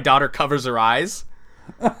water, and my daughter covers her eyes.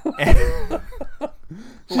 Like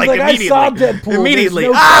immediately. I saw Deadpool. Immediately.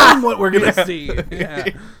 There's no telling what we're going to see. Yeah.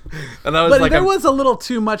 And that was but there was a little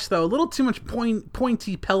too much, though. A little too much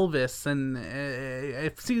pointy pelvis, and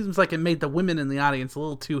it seems like it made the women in the audience a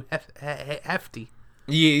little too hefty.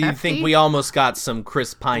 You think we almost got some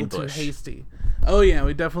Chris Pine Bush? Too hasty. Oh yeah,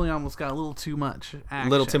 we definitely almost got a little too much action. A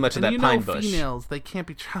little too much of that Pine Bush. Females, they can't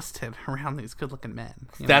be trusted around these good-looking men.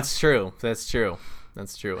 That's true.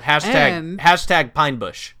 Hashtag Pine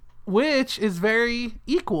Bush. Which is very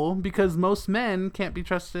equal, because most men can't be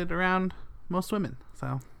trusted around most women.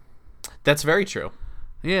 So that's very true.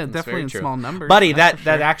 Yeah, that's definitely in small numbers. Buddy, that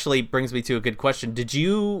actually brings me to a good question. Did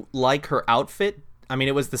you like her outfit? I mean,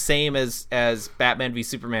 it was the same as Batman v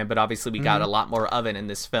Superman, but obviously we got a lot more of it in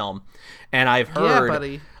this film. And I've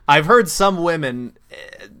heard some of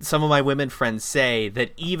my women friends say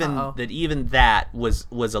that even that was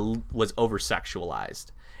over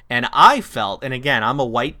sexualized. And I felt, and again, I'm a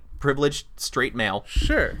white privileged straight male.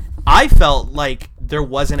 Sure. I felt like there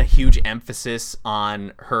wasn't a huge emphasis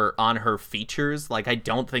on her features. Like, I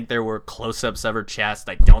don't think there were close-ups of her chest.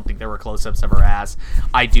 I don't think there were close-ups of her ass.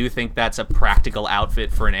 I do think that's a practical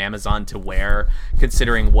outfit for an Amazon to wear,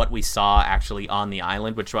 considering what we saw actually on the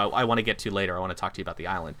island, which I want to get to later. I want to talk to you about the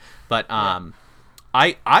island. But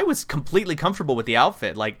I was completely comfortable with the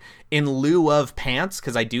outfit, like in lieu of pants,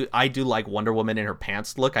 because I do like Wonder Woman in her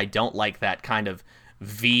pants look. I don't like that kind of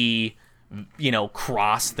V,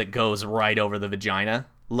 cross that goes right over the vagina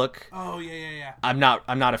look. Oh yeah. I'm not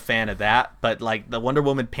a fan of that, but like the Wonder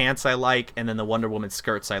Woman pants I like, and then the Wonder Woman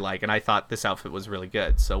skirts I like, and I thought this outfit was really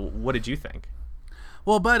good. So what did you think?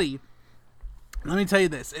 Well, buddy, let me tell you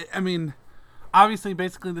this. Obviously,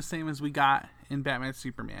 basically the same as we got in Batman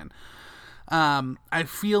Superman. I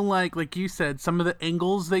feel like you said, some of the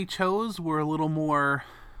angles they chose were a little more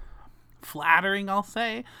flattering, I'll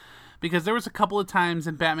say, because there was a couple of times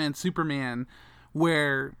in Batman Superman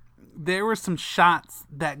where there were some shots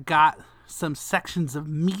that got some sections of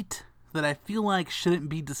meat that I feel like shouldn't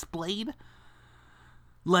be displayed,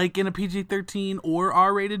 like in a PG-13 or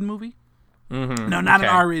R-rated movie. Mm-hmm. No, not an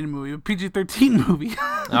R-rated movie, a PG-13 movie.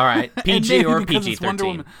 All right, PG or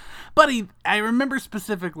PG-13. Buddy, I remember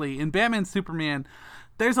specifically in Batman Superman,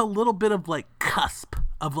 there's a little bit of like cusp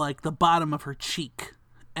of like the bottom of her cheek,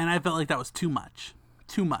 and I felt like that was too much.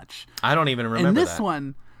 I don't even remember that. And this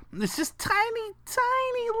one, it's just tiny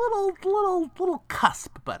little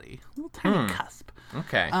cusp, buddy. Little tiny cusp.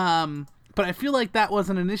 Okay. But I feel like that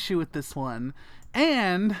wasn't an issue with this one,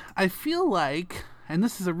 and I feel like, and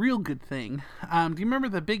this is a real good thing. Do you remember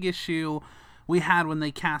the big issue we had when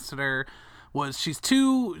they casted her? Was she's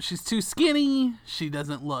too skinny. She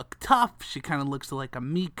doesn't look tough. She kind of looks like a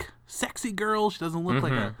meek, sexy girl. She doesn't look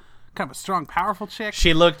like a kind of a strong, powerful chick.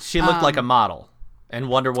 She looked like a model, and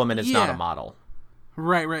Wonder Woman is not a model.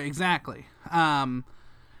 Right, exactly.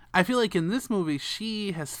 I feel like in this movie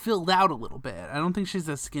she has filled out a little bit. I don't think she's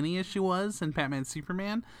as skinny as she was in Batman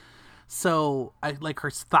Superman. So I like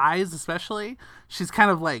her thighs, especially. She's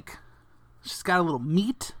kind of like, she's got a little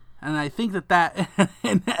meat, and I think that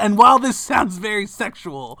and while this sounds very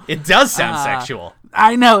sexual, it does sound sexual.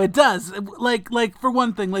 I know it does. Like for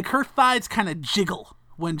one thing, like her thighs kind of jiggle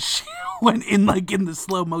when in the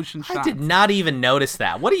slow motion shots. I did not even notice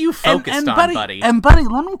that. What are you focused on, buddy? And buddy,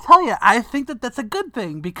 let me tell you, I think that that's a good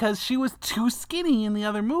thing because she was too skinny in the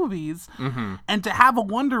other movies, and to have a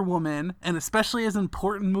Wonder Woman, and especially as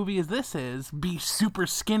important movie as this is, be super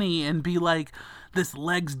skinny and be like this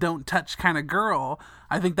legs don't touch kind of girl,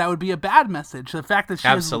 I think that would be a bad message. The fact that she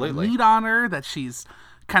has meat on her, that she's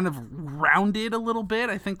kind of rounded a little bit.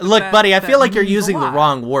 I think. Look, buddy, I feel like you're using the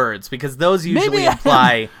wrong words because those usually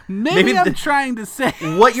imply. Maybe I'm trying to say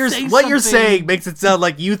what you're saying makes it sound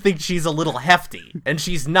like you think she's a little hefty, and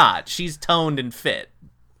she's not. She's toned and fit.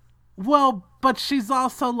 Well, but she's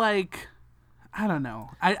also like, I don't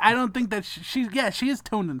know. I don't think that she is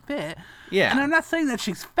toned and fit. Yeah, and I'm not saying that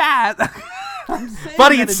she's fat.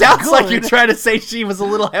 Buddy, it sounds like you're trying to say she was a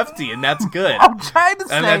little hefty, and that's good. I'm trying to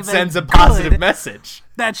say and that sends a positive message.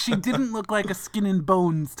 That she didn't look like a skin and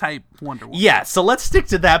bones type Wonder Woman. Yeah, so let's stick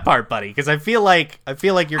to that part, buddy, because I feel like you're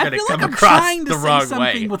going to come across the wrong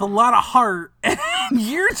way. With a lot of heart, and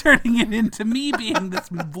you're turning it into me being this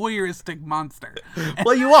voyeuristic monster.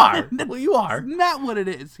 Well, you are. That's not what it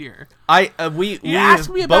is here. You ask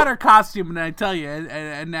me about her costume, and I tell you,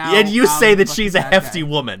 and now. And you say that she's a hefty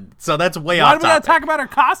woman, so that's way off topic. Why do we gotta talk about her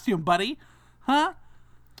costume, buddy? Huh?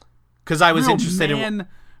 Because I was interested in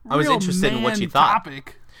what you thought.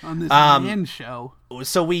 Topic on this man show.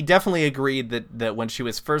 So we definitely agreed that when she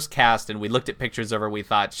was first cast and we looked at pictures of her, we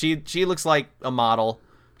thought she looks like a model.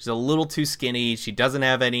 She's a little too skinny. She doesn't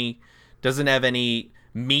have any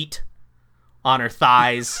meat on her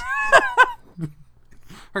thighs.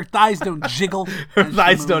 Her thighs don't jiggle.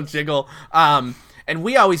 And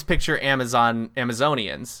we always picture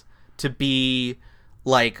Amazonians to be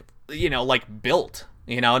like, built.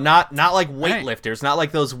 Not like weightlifters, not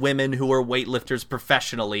like those women who are weightlifters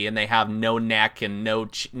professionally and they have no neck and no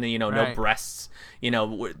breasts.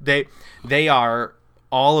 They are,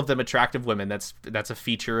 all of them, attractive women. That's a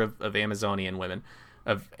feature of Amazonian women,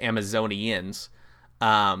 of Amazonians.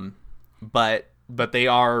 But they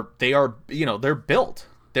are they're built.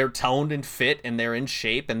 They're toned and fit and they're in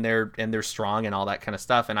shape and they're strong and all that kind of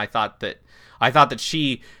stuff. And I thought that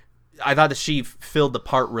she filled the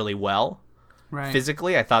part really well. Right.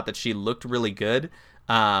 Physically, I thought that she looked really good.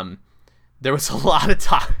 There was a lot of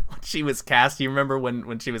talk when she was cast. You remember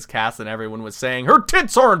when she was cast and everyone was saying her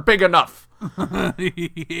tits aren't big enough. Yeah.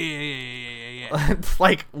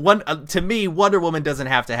 Like to me, Wonder Woman doesn't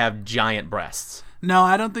have to have giant breasts. No,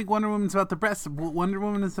 I don't think Wonder Woman's about the breasts. What Wonder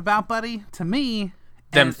Woman is about, buddy, to me,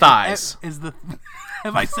 them thighs.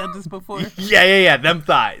 Have I said this before? Yeah. Them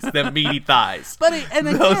thighs, them meaty thighs. Buddy, and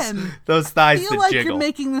again, those thighs I feel that like jiggle. You're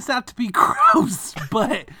making this out to be gross,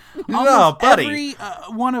 but no, buddy. Every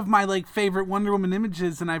one of my favorite Wonder Woman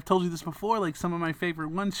images, and I've told you this before, some of my favorite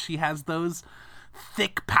ones, she has those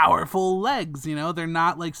thick, powerful legs. They're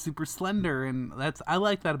not super slender, and I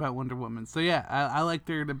like that about Wonder Woman. So yeah, I like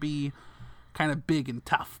her to be kind of big and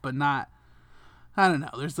tough, but not. I don't know.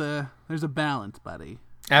 There's a balance, buddy.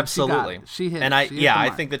 Absolutely. She hit it. And I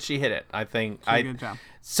think that she hit it. Good job.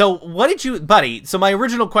 So what did you, buddy? So my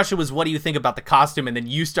original question was, what do you think about the costume? And then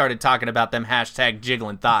you started talking about them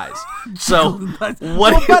 #jiggling thighs. So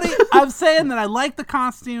buddy, I'm saying that I liked the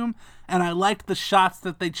costume and I liked the shots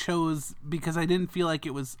that they chose because I didn't feel like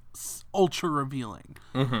it was ultra revealing.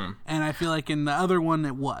 Mm-hmm. And I feel like in the other one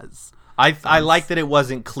it was. I like that it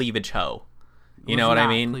wasn't cleavage hoe. You know what I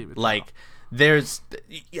mean? There's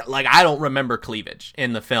I don't remember cleavage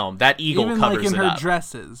in the film. That eagle even covers it up. Even in her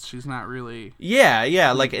dresses, she's not really. Yeah,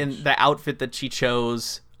 in the outfit that she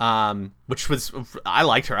chose, which was, I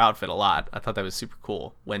liked her outfit a lot. I thought that was super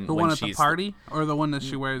cool. When one at she's the party, or the one that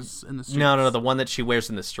she wears in the streets? No, the one that she wears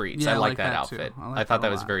in the streets. Yeah, I like that outfit. I thought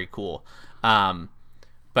that was very cool.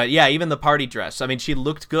 But yeah, even the party dress. I mean, she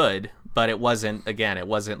looked good, but it wasn't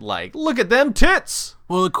like, look at them tits.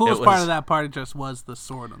 Well, the coolest part of that party dress was the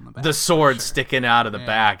sword on the back. The sword sticking out of the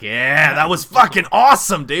back. Yeah, that was fucking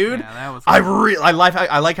awesome, dude. Yeah, that was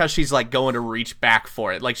I like how she's going to reach back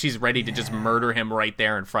for it. Like she's ready to just murder him right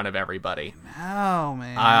there in front of everybody. Oh,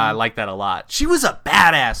 man. I like that a lot. She was a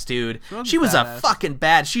badass, dude. She was a fucking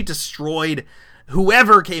bad. She destroyed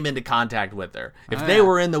whoever came into contact with her. If they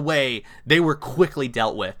were in the way, they were quickly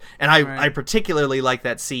dealt with. And I particularly like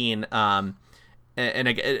that scene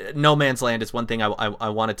No Man's Land is one thing I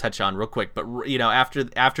want to touch on real quick. But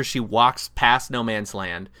after she walks past No Man's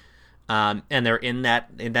Land, and they're in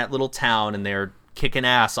that little town and they're kicking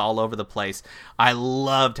ass all over the place. I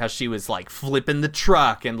loved how she was like flipping the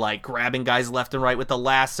truck and like grabbing guys left and right with the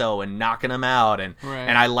lasso and knocking them out. And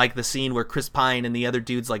I like the scene where Chris Pine and the other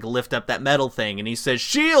dudes like lift up that metal thing and he says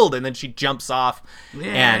shield, and then she jumps off.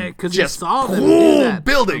 Yeah, because just saw them do that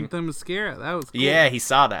building the mascara. That was cool. Yeah, he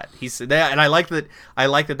saw that. He said that, and I like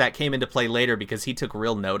that came into play later because he took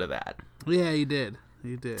real note of that. Yeah, he did.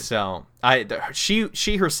 You did. So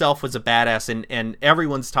she herself was a badass, and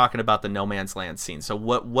everyone's talking about the No Man's Land scene. So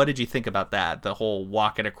what did you think about that? The whole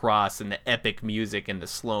walking across and the epic music and the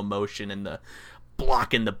slow motion and the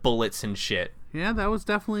blocking the bullets and shit. Yeah, that was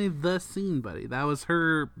definitely the scene, buddy. That was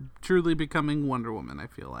her truly becoming Wonder Woman, I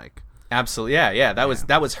feel like. Absolutely. Yeah. That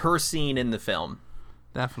was her scene in the film.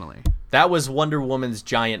 Definitely. That was Wonder Woman's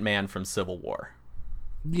giant man from Civil War.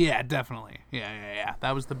 Yeah, definitely. Yeah.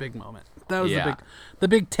 That was the big moment. That was the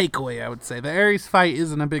big takeaway, I would say. The Ares fight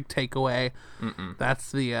isn't a big takeaway. Mm-mm.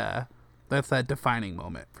 That's that defining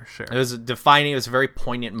moment for sure. It was defining. It was a very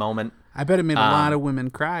poignant moment. I bet it made a lot of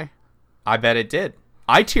women cry. I bet it did.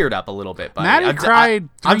 I teared up a little bit, buddy. Maddie cried.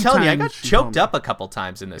 I'm telling you, I got choked up a couple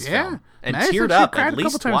times in this film, and Maddie teared up at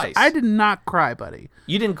least twice. I did not cry, buddy.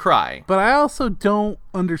 You didn't cry, but I also don't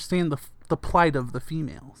understand the plight of the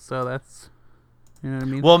female. So that's. You know what I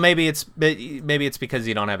mean? Well, maybe it's because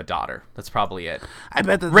you don't have a daughter. That's probably it. I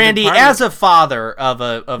bet that's Randy, as a father of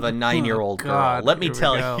a 9-year-old girl, let me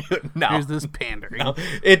tell you, no, here's this pandering. No,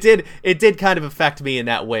 it did kind of affect me in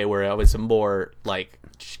that way where I was more like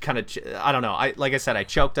kind of I don't know. Like I said, I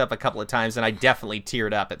choked up a couple of times and I definitely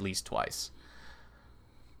teared up at least twice.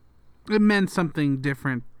 It meant something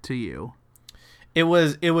different to you. It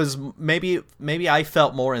was maybe I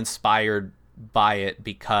felt more inspired by it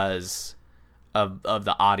because of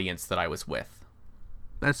the audience that I was with.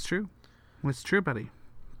 That's true. It's true, buddy.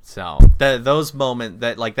 So those moments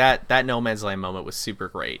that No Man's Land moment was super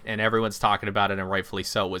great, and everyone's talking about it, and rightfully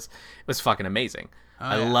so. It was fucking amazing.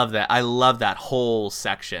 I love that. I love that whole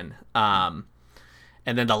section. And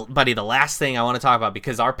then the last thing I want to talk about,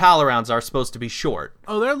 because our pal arounds are supposed to be short.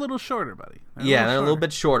 Oh, they're a little shorter, buddy. They're a little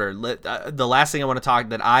bit shorter. The last thing I want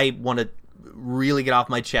to really get off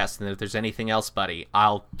my chest, and if there's anything else, buddy,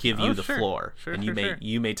 I'll give you the floor, and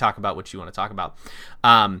you may talk about what you want to talk about.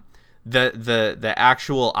 The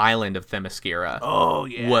actual island of Themyscira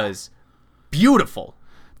was beautiful,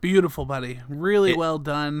 buddy. Really well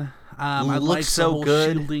done. I looks so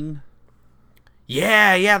good. Shielding.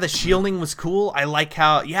 Yeah, the shielding was cool. I like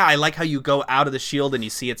how you go out of the shield and you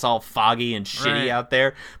see it's all foggy and shitty out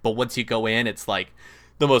there, but once you go in, it's like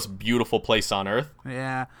the most beautiful place on earth.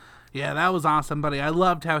 Yeah, that was awesome, buddy. I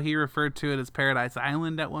loved how he referred to it as Paradise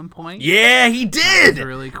Island at one point. Yeah, he did. That was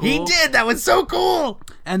really cool. He did. That was so cool.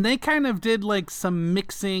 And they kind of did like some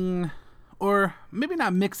mixing, or maybe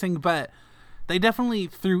not mixing, but they definitely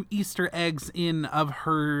threw Easter eggs in of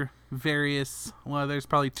her various, well, there's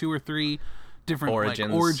probably 2 or 3 different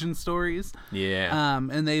origin stories. Yeah.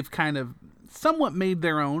 And they've kind of somewhat made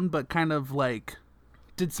their own, but kind of like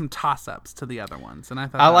did some toss-ups to the other ones, and I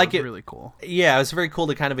thought that was really cool. Yeah, it was very cool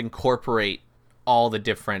to kind of incorporate all the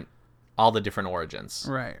different origins.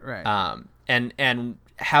 Right. And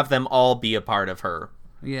have them all be a part of her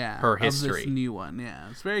history. Of this new one.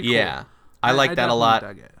 Yeah, it's very cool. Yeah, I like that a lot.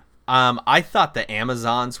 Dug it. I thought the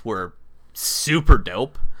Amazons were super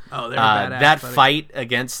dope. Oh, they're badass, that buddy. Fight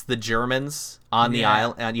against the Germans on the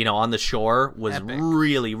island, on the shore, was epic.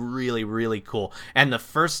 Really, really, really cool. And the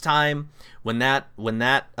first time when that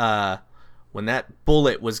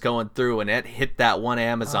bullet was going through and it hit that one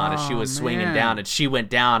Amazon as she was swinging down and she went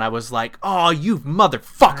down, I was like, "Oh, you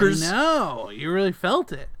motherfuckers!" I know, you really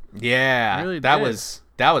felt it. Yeah, really that was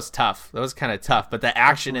tough. That was kind of tough, but the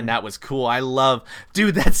action in that was cool. I love,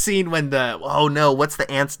 dude, that scene when what's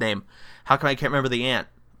the ant's name? How come I can't remember the ant?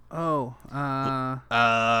 I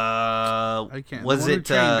can't. Was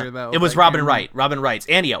it? It was Robin Wright. Robin Wright's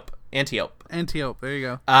Antiope. There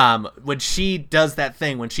you go. When she does that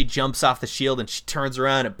thing, when she jumps off the shield and she turns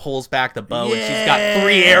around and pulls back the bow, and she's got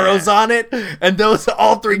 3 arrows on it, and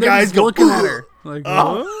all 3 guys go looking at her. Like,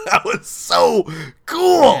 that was so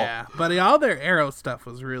cool. Yeah, buddy, all their arrow stuff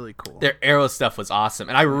was really cool. Their arrow stuff was awesome,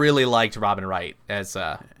 and I really liked Robin Wright as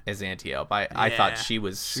Antiope. I thought she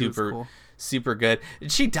was super. Cool. Super good.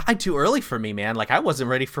 She died too early for me, man. Like, I wasn't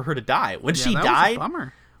ready for her to die. When she died, was a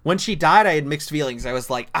bummer. When she died, I had mixed feelings. I was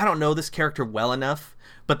like, I don't know this character well enough,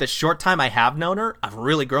 but the short time I have known her, I've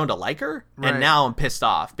really grown to like her, and now I'm pissed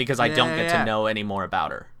off because I don't get to know any more about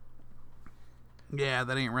her. Yeah,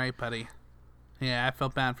 that ain't right, buddy. Yeah, I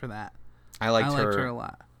felt bad for that. I liked her a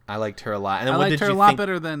lot. I liked her a lot. And then I what liked did her you a lot think?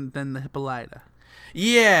 better than the Hippolyta.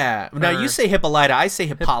 Yeah. Now you say Hippolyta, I say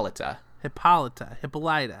Hippolyta. Hippolyta.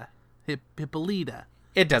 Hippolyta.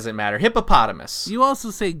 It doesn't matter. Hippopotamus. You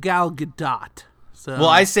also say Gal Gadot. So Well,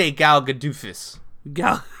 I say Gal Gadoofus.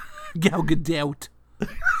 Gal Gadot.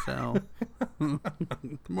 So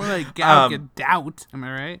more like Gal Gadot. Am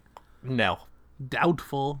I right? No.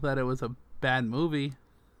 Doubtful that it was a bad movie.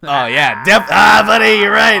 Oh yeah, buddy,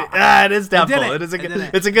 you're right. It is doubtful.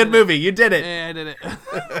 It's a good movie. You did it. Yeah, I did it.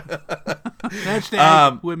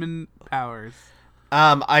 Hashtag women powers.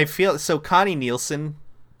 I feel so. Connie Nielsen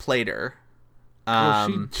played her.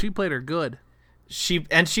 She played her good. She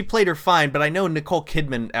played her fine, but I know Nicole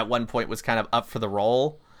Kidman at one point was kind of up for the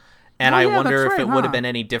role, and I wonder if it would have been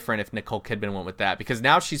any different if Nicole Kidman went with that, because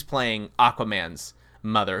now she's playing Aquaman's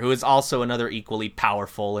mother, who is also another equally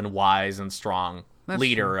powerful and wise and strong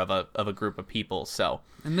leader of a group of people. So,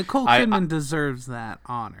 and Nicole Kidman deserves that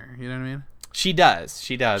honor. You know what I mean? She does.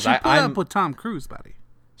 She put up with Tom Cruise, buddy.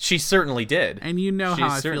 She certainly did. And you know how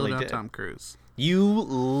I feel about Tom Cruise. You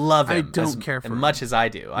love him. I don't care for him as much as I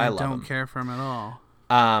do. I love him. I don't care for him at all.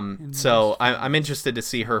 So I'm interested to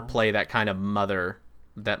see her play that kind of mother,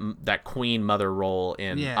 that queen mother role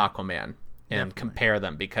in Aquaman, and compare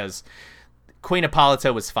them, because Queen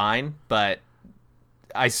Hippolyta was fine, but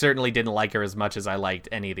I certainly didn't like her as much as I liked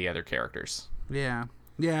any of the other characters. Yeah,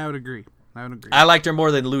 I would agree. I liked her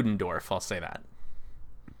more than Ludendorff, I'll say that.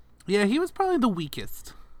 Yeah, he was probably the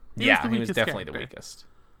weakest. He was definitely the weakest.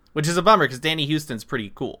 Which is a bummer, because Danny Houston's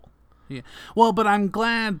pretty cool. Yeah. Well, but I'm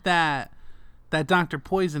glad that Dr.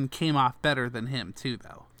 Poison came off better than him, too,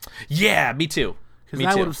 though. Yeah, me too. Because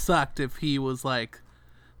that would have sucked if he was, like,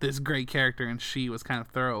 this great character and she was kind of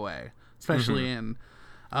throwaway. Especially in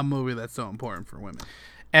a movie that's so important for women.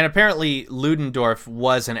 And apparently Ludendorff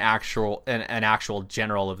was an actual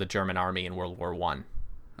general of the German army in World War I.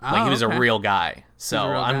 Like, he was a real guy. So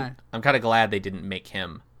I'm kind of glad they didn't make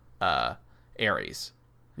him Ares.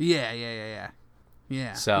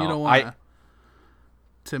 Yeah. So you don't want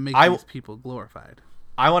to make these people glorified.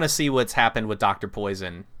 I want to see what's happened with Dr.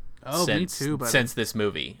 Poison me too, buddy. Since this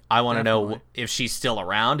movie. I want to know if she's still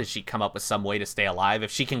around. Has she come up with some way to stay alive?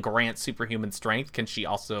 If she can grant superhuman strength, can she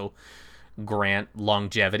also grant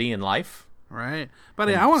longevity in life? Right.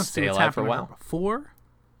 Buddy, I want to see what's happened with her before.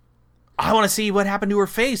 I want to see what happened to her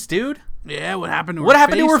face, dude. Yeah, what happened to her face? What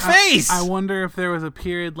happened to her face? I wonder if there was a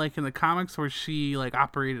period, like in the comics, where she like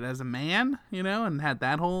operated as a man, and had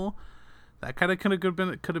that whole... That kind of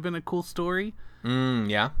could have been a cool story.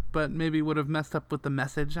 Yeah. But maybe would have messed up with the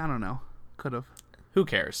message. I don't know. Could have. Who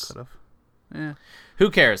cares? Could have. Yeah. Who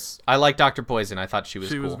cares? I like Dr. Poison. I thought she was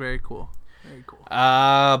cool. She was very cool. Very cool.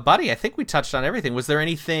 Buddy, I think we touched on everything. Was there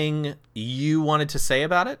anything you wanted to say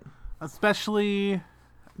about it? Especially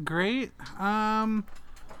great. I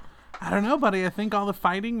don't know, buddy. I think all the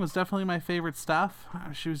fighting was definitely my favorite stuff.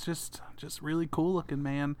 She was just really cool looking,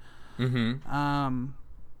 man. Mm-hmm.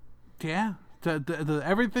 Yeah. The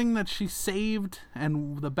everything that she saved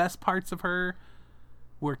and the best parts of her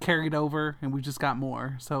were carried over, and we just got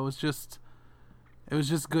more. So it was just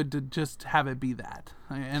good to just have it be that.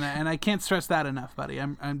 And I can't stress that enough, buddy.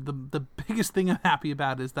 I'm the biggest thing I'm happy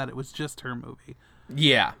about is that it was just her movie.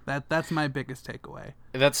 Yeah. That's my biggest takeaway.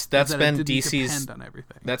 That's been DC's depend on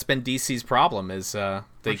everything. That's been DC's problem is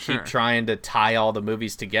they keep trying to tie all the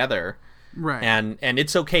movies together. Right. And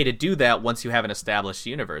it's okay to do that once you have an established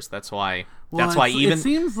universe. That's why it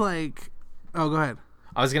seems like... Oh, go ahead.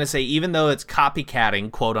 I was going to say, even though it's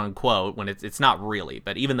copycatting, quote unquote, when it's not really,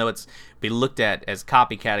 but even though it's be looked at as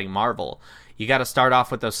copycatting Marvel, you got to start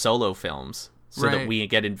off with those solo films so that we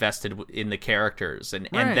get invested in the characters. And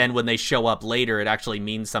then when they show up later, it actually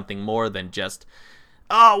means something more than just,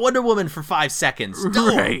 Wonder Woman for 5 seconds.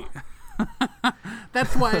 Right.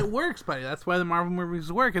 That's why it works, buddy. That's why the Marvel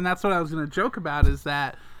movies work. And that's what I was going to joke about, is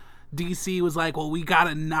that DC was like, well, we got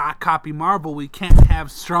to not copy Marvel. We can't have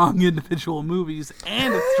strong individual movies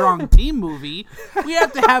and a strong team movie. We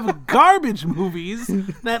have to have garbage movies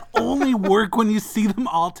that only work when you see them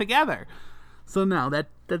all together. So no, that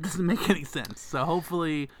doesn't make any sense. So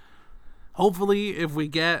hopefully if we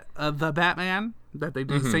get the Batman, that they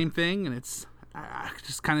do the same thing, and it's I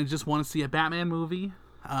just want to see a Batman movie.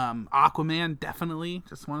 Aquaman, definitely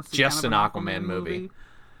just want to see just kind of an Aquaman movie.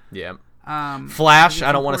 Yeah. Flash,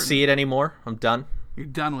 I don't want to see it anymore. I'm done. You're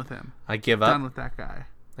done with him. I give up. Done with that guy.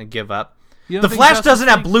 I give up. The Flash doesn't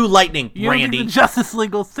have blue lightning, you Randy. Don't think the Justice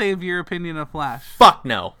League will save your opinion of Flash? Fuck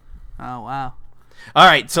no. Oh, wow. All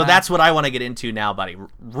right, so that's what I want to get into now, buddy.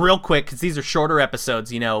 Real quick, because these are shorter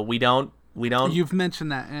episodes. We don't. You've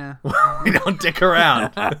mentioned that, yeah. We don't dick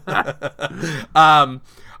around.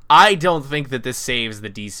 I don't think that this saves the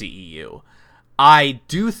DCEU. I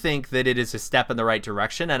do think that it is a step in the right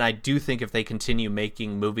direction, and I do think if they continue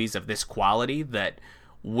making movies of this quality, that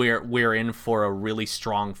we're in for a really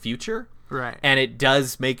strong future. Right. And it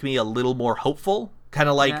does make me a little more hopeful, kind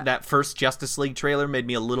of like that first Justice League trailer made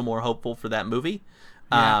me a little more hopeful for that movie.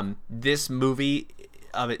 Yeah. This movie,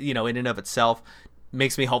 in and of itself,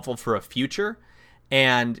 makes me hopeful for a future,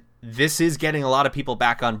 and this is getting a lot of people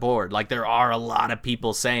back on board. Like, there are a lot of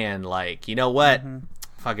people saying, like, you know what,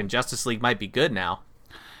 fucking Justice League might be good now.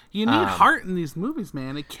 You need heart in these movies,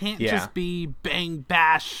 man. It can't just be bang,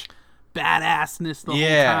 bash, badassness the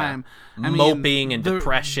whole time. Moping and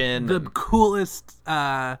depression. The coolest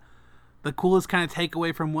kind of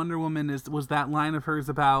takeaway from Wonder Woman was that line of hers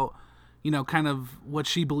about, kind of what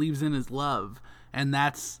she believes in is love. And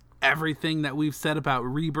that's everything that we've said about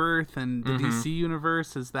Rebirth and the DC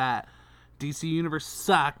Universe, is that DC Universe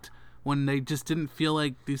sucked when they just didn't feel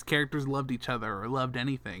like these characters loved each other or loved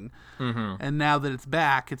anything. And now that it's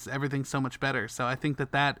back, everything's so much better. So I think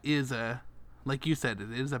that is like you said,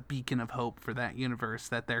 it is a beacon of hope for that universe,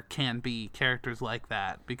 that there can be characters like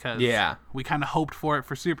that, because we kind of hoped for it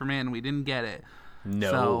for Superman and we didn't get it.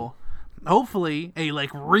 No. So hopefully a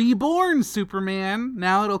reborn Superman,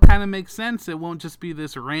 now it'll kind of make sense. It won't just be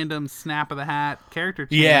this random snap of the hat character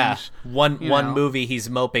change. Yeah. One movie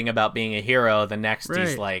he's moping about being a hero, the next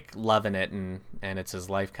he's like loving it and it's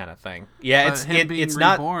his life kind of thing. Yeah, but it's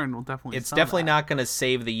reborn will definitely it's definitely not going to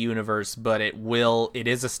save the universe, but it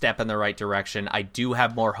is a step in the right direction. I do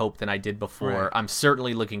have more hope than I did before. Right. I'm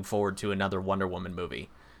certainly looking forward to another Wonder Woman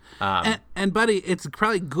movie. And buddy, it's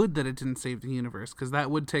probably good that it didn't save the universe, because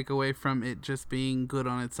that would take away from it just being good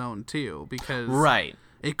on its own too, because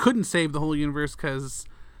it couldn't save the whole universe because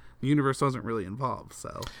the universe wasn't really involved.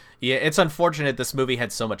 So yeah, it's unfortunate this movie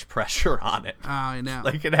had so much pressure on it. Oh, I know.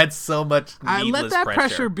 Like, it had so much needless let that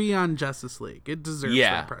pressure be on Justice League. It deserves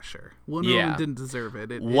that pressure. Wonder Woman didn't deserve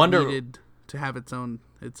it. It needed to have its own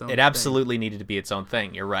it absolutely needed to be its own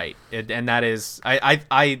thing. You're right. And that is,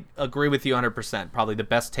 I agree with you 100%. Probably the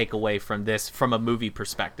best takeaway from this, from a movie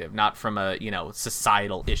perspective, not from a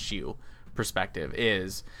societal issue perspective,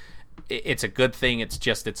 is it's a good thing it's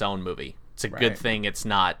just its own movie. It's a good thing it's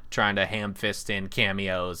not trying to ham fist in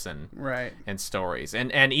cameos and stories.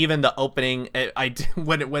 And even the opening,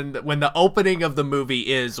 when the opening of the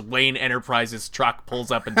movie is Wayne Enterprises' truck pulls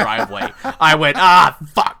up in driveway, I went,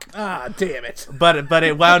 fuck, damn it. But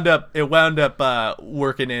it wound up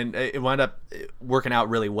working out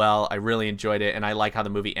really well. I really enjoyed it, and I like how the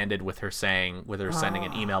movie ended with her sending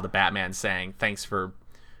an email to Batman saying thanks for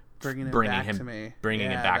bringing him back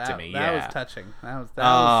to me. That was touching. That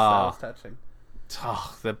was touching.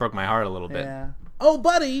 Oh, that broke my heart a little bit. Yeah. Oh,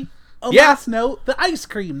 buddy. Last note, the ice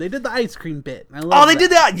cream. They did the ice cream bit. I love they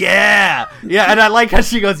did that. Yeah. Yeah, and I like how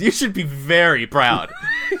she goes, "You should be very proud."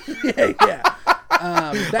 yeah.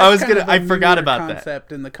 I forgot about that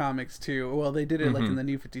concept in the comics too. Well, they did it like in the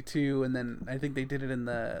New 52, and then I think they did it in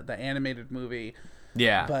the animated movie.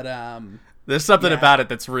 Yeah. But there's something about it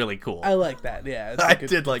that's really cool. I like that. Yeah, I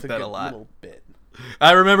did like that a lot. Little bit.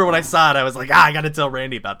 I remember when I saw it, I was like, I got to tell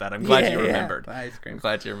Randy about that. I'm glad you remembered. The ice cream. I'm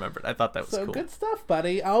glad you remembered. I thought that was cool. Good stuff,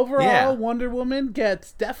 buddy. Overall, Wonder Woman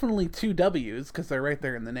gets definitely 2 W's because they're right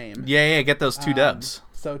there in the name. Yeah, get those 2 dubs.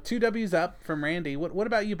 So 2 W's up from Randy. What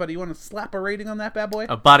about you, buddy? You want to slap a rating on that bad boy?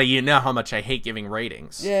 Buddy, you know how much I hate giving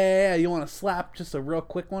ratings. Yeah. You want to slap just a real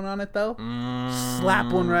quick one on it, though?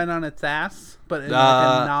 Slap one right on its ass, but in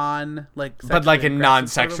like a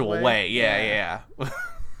non-sexual way. Yeah.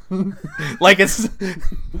 Like, it's,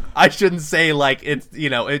 I shouldn't say like it's,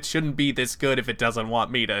 it shouldn't be this good if it doesn't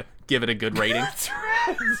want me to give it a good rating. That's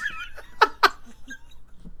right.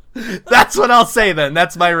 That's what I'll say then.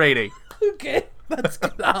 That's my rating. Okay. That's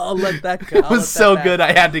good. I'll let that go. It was so good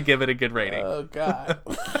I had to give it a good rating. Oh, God.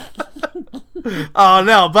 Oh,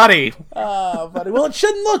 no, buddy. Oh, buddy. Well, it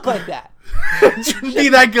shouldn't look like that. It shouldn't be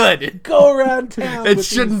that good. Go around town. It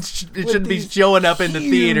shouldn't be showing up in the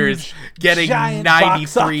theaters getting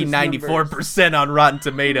 93, 94% on Rotten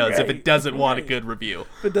Tomatoes if it doesn't want a good review.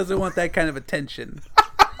 If it doesn't want that kind of attention.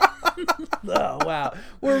 Oh, wow.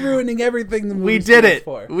 We're ruining everything the movie stands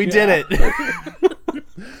for. We did it.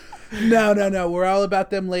 No. We're all about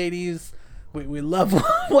them ladies. We love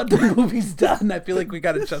what the movie's done. I feel like we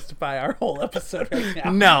got to justify our whole episode right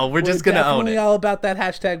now. No, we're just going to own it. We're all about that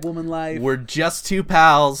hashtag woman life. We're just 2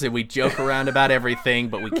 pals, and we joke around about everything,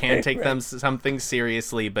 but we can't take something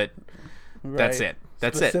seriously, but that's it.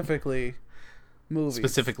 Specifically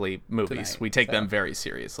movies. Tonight, we take them very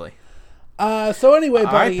seriously. So anyway,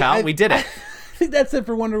 buddy. All right, pal, we did it. I think that's it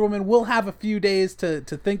for Wonder Woman. We'll have a few days to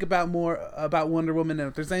think about more about Wonder Woman, and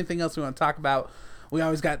if there's anything else we want to talk about, We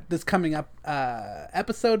always got this coming up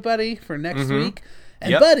episode, buddy, for next week.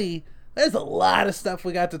 And, buddy, there's a lot of stuff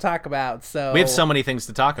we got to talk about. So we have so many things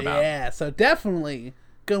to talk about. Yeah, so definitely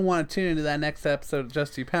going to want to tune into that next episode of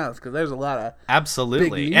Just 2 Pounds, because there's a lot of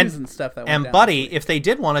absolutely big news and stuff that went and down buddy, if they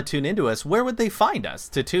did want to tune into us, where would they find us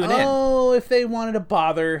to tune in? Oh, if they wanted to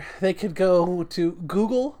bother, they could go to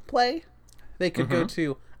Google Play. They could go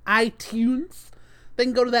to iTunes. They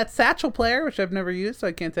can go to that Satchel player, which I've never used, so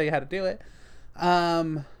I can't tell you how to do it.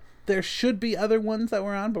 There should be other ones that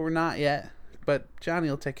we're on, but we're not yet. But Johnny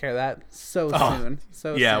will take care of that soon.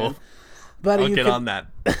 So yeah, soon. well, Buddy, I'll get on that.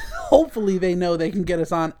 Hopefully they know they can get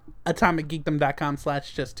us on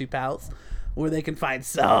atomicgeekdom.com/just2pals, where they can find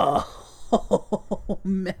so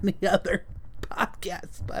many other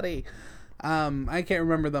podcasts, buddy. I can't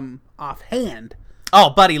remember them offhand. Oh,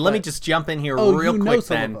 buddy, let me just jump in here real quick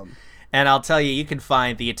some then. of them. And I'll tell you can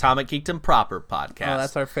find the Atomic Geekdom Proper podcast. Oh,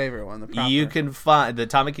 that's our favorite one. The Proper. You can find the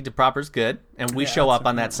Atomic Geekdom Proper is good, and we show up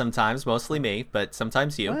on that sometimes, mostly me, but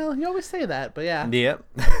sometimes you. Well, you always say that, but yeah. Yep.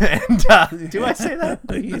 And do I say that?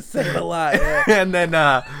 You say it a lot. Yeah. And then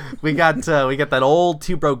we got that old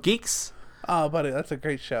Two Broke Geeks. Oh, buddy, that's a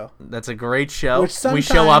great show. That's a great show. Which we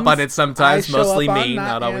show up on it sometimes, mostly me,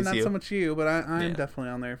 not always not you. so much you, but I'm definitely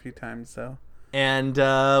on there a few times. So. And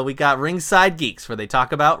we got Ringside Geeks, where they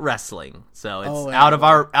talk about wrestling. So it's out of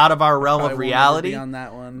our realm of reality. Be on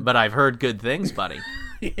that one. But I've heard good things, buddy.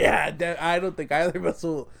 Yeah, I don't think either of us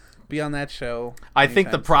will be on that show. I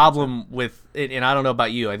think the problem with it, and I don't know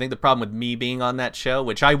about you, I think the problem with me being on that show,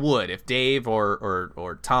 which I would if Dave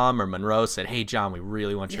or Tom or Monroe said, "Hey John, we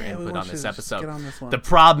really want your input on this episode." Get on this one. The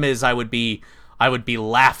problem is I would be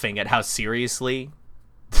laughing at how seriously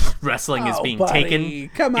wrestling is being taken.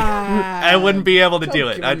 Come on. I wouldn't be able to do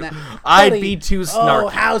it. I'd be too snarky. Oh,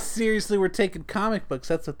 how seriously we're taking comic books.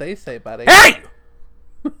 That's what they say, buddy. Hey!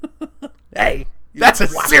 Hey! That's a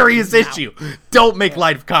serious issue. Don't make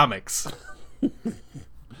light of comics.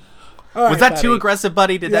 Was that too aggressive,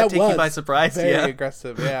 buddy? Did that take you by surprise? Very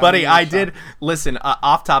aggressive, yeah. Buddy, I did. Listen,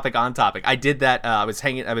 off topic, on topic. I did that. I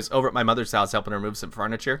was over at my mother's house helping her move some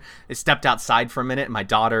furniture. I stepped outside for a minute, and my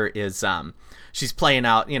daughter is she's playing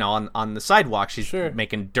out, on the sidewalk. She's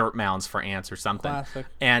making dirt mounds for ants or something. Classic.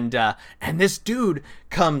 And this dude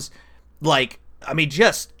comes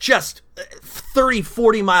just 30,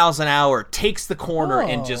 40 miles an hour, takes the corner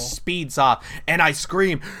and just speeds off. And I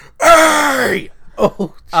scream, "Hey!"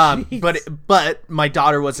 Oh, but my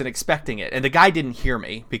daughter wasn't expecting it, and the guy didn't hear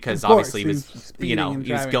me because obviously he was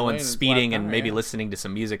going speeding and maybe listening to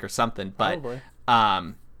some music or something. But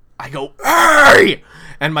I go, "Hey!"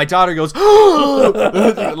 And my daughter goes,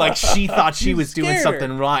 like she thought she was doing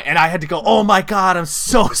something wrong, and I had to go, "Oh my God, I'm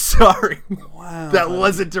so sorry. Wow, that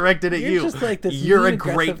wasn't directed at you. Just like this You're a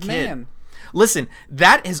great kid." Man. Listen,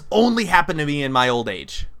 that has only happened to me in my old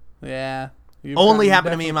age. Yeah. Only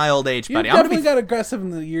happened to me in my old age, buddy. You definitely got aggressive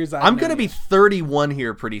in the years I'm going to be 31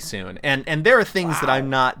 here pretty soon, and there are things that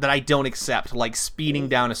I don't accept, like speeding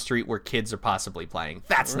down a street where kids are possibly playing.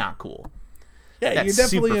 That's not cool. Yeah, That's you're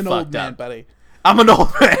definitely super an old fucked man, up. buddy. I'm an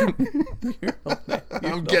old man. You're an old man.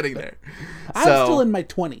 I'm getting there. I'm still in my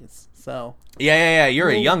 20s, so yeah. You're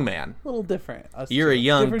a young man. A little different. You're a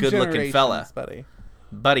young, good-looking fella, buddy.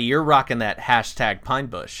 Buddy, you're rocking that hashtag Pine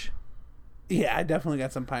Bush. Yeah, I definitely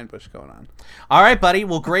got some Pine Bush going on. All right, buddy.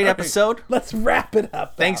 Well, great episode. Let's wrap it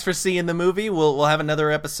up. Thanks for seeing the movie. We'll have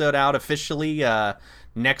another episode out officially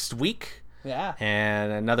next week. Yeah.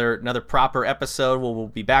 And another proper episode. We'll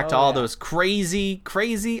be back to all those crazy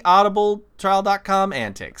audibletrial.com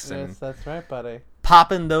antics. Yes, that's right, buddy.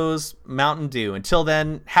 Popping those Mountain Dew. Until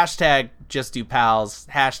then, hashtag Just Do Pals,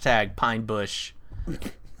 hashtag Pine Bush.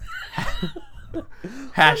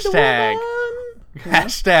 Hashtag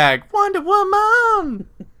Wonder Woman.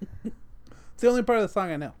 It's the only part of the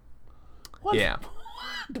song I know. Yeah.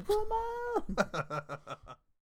 Wonder Woman.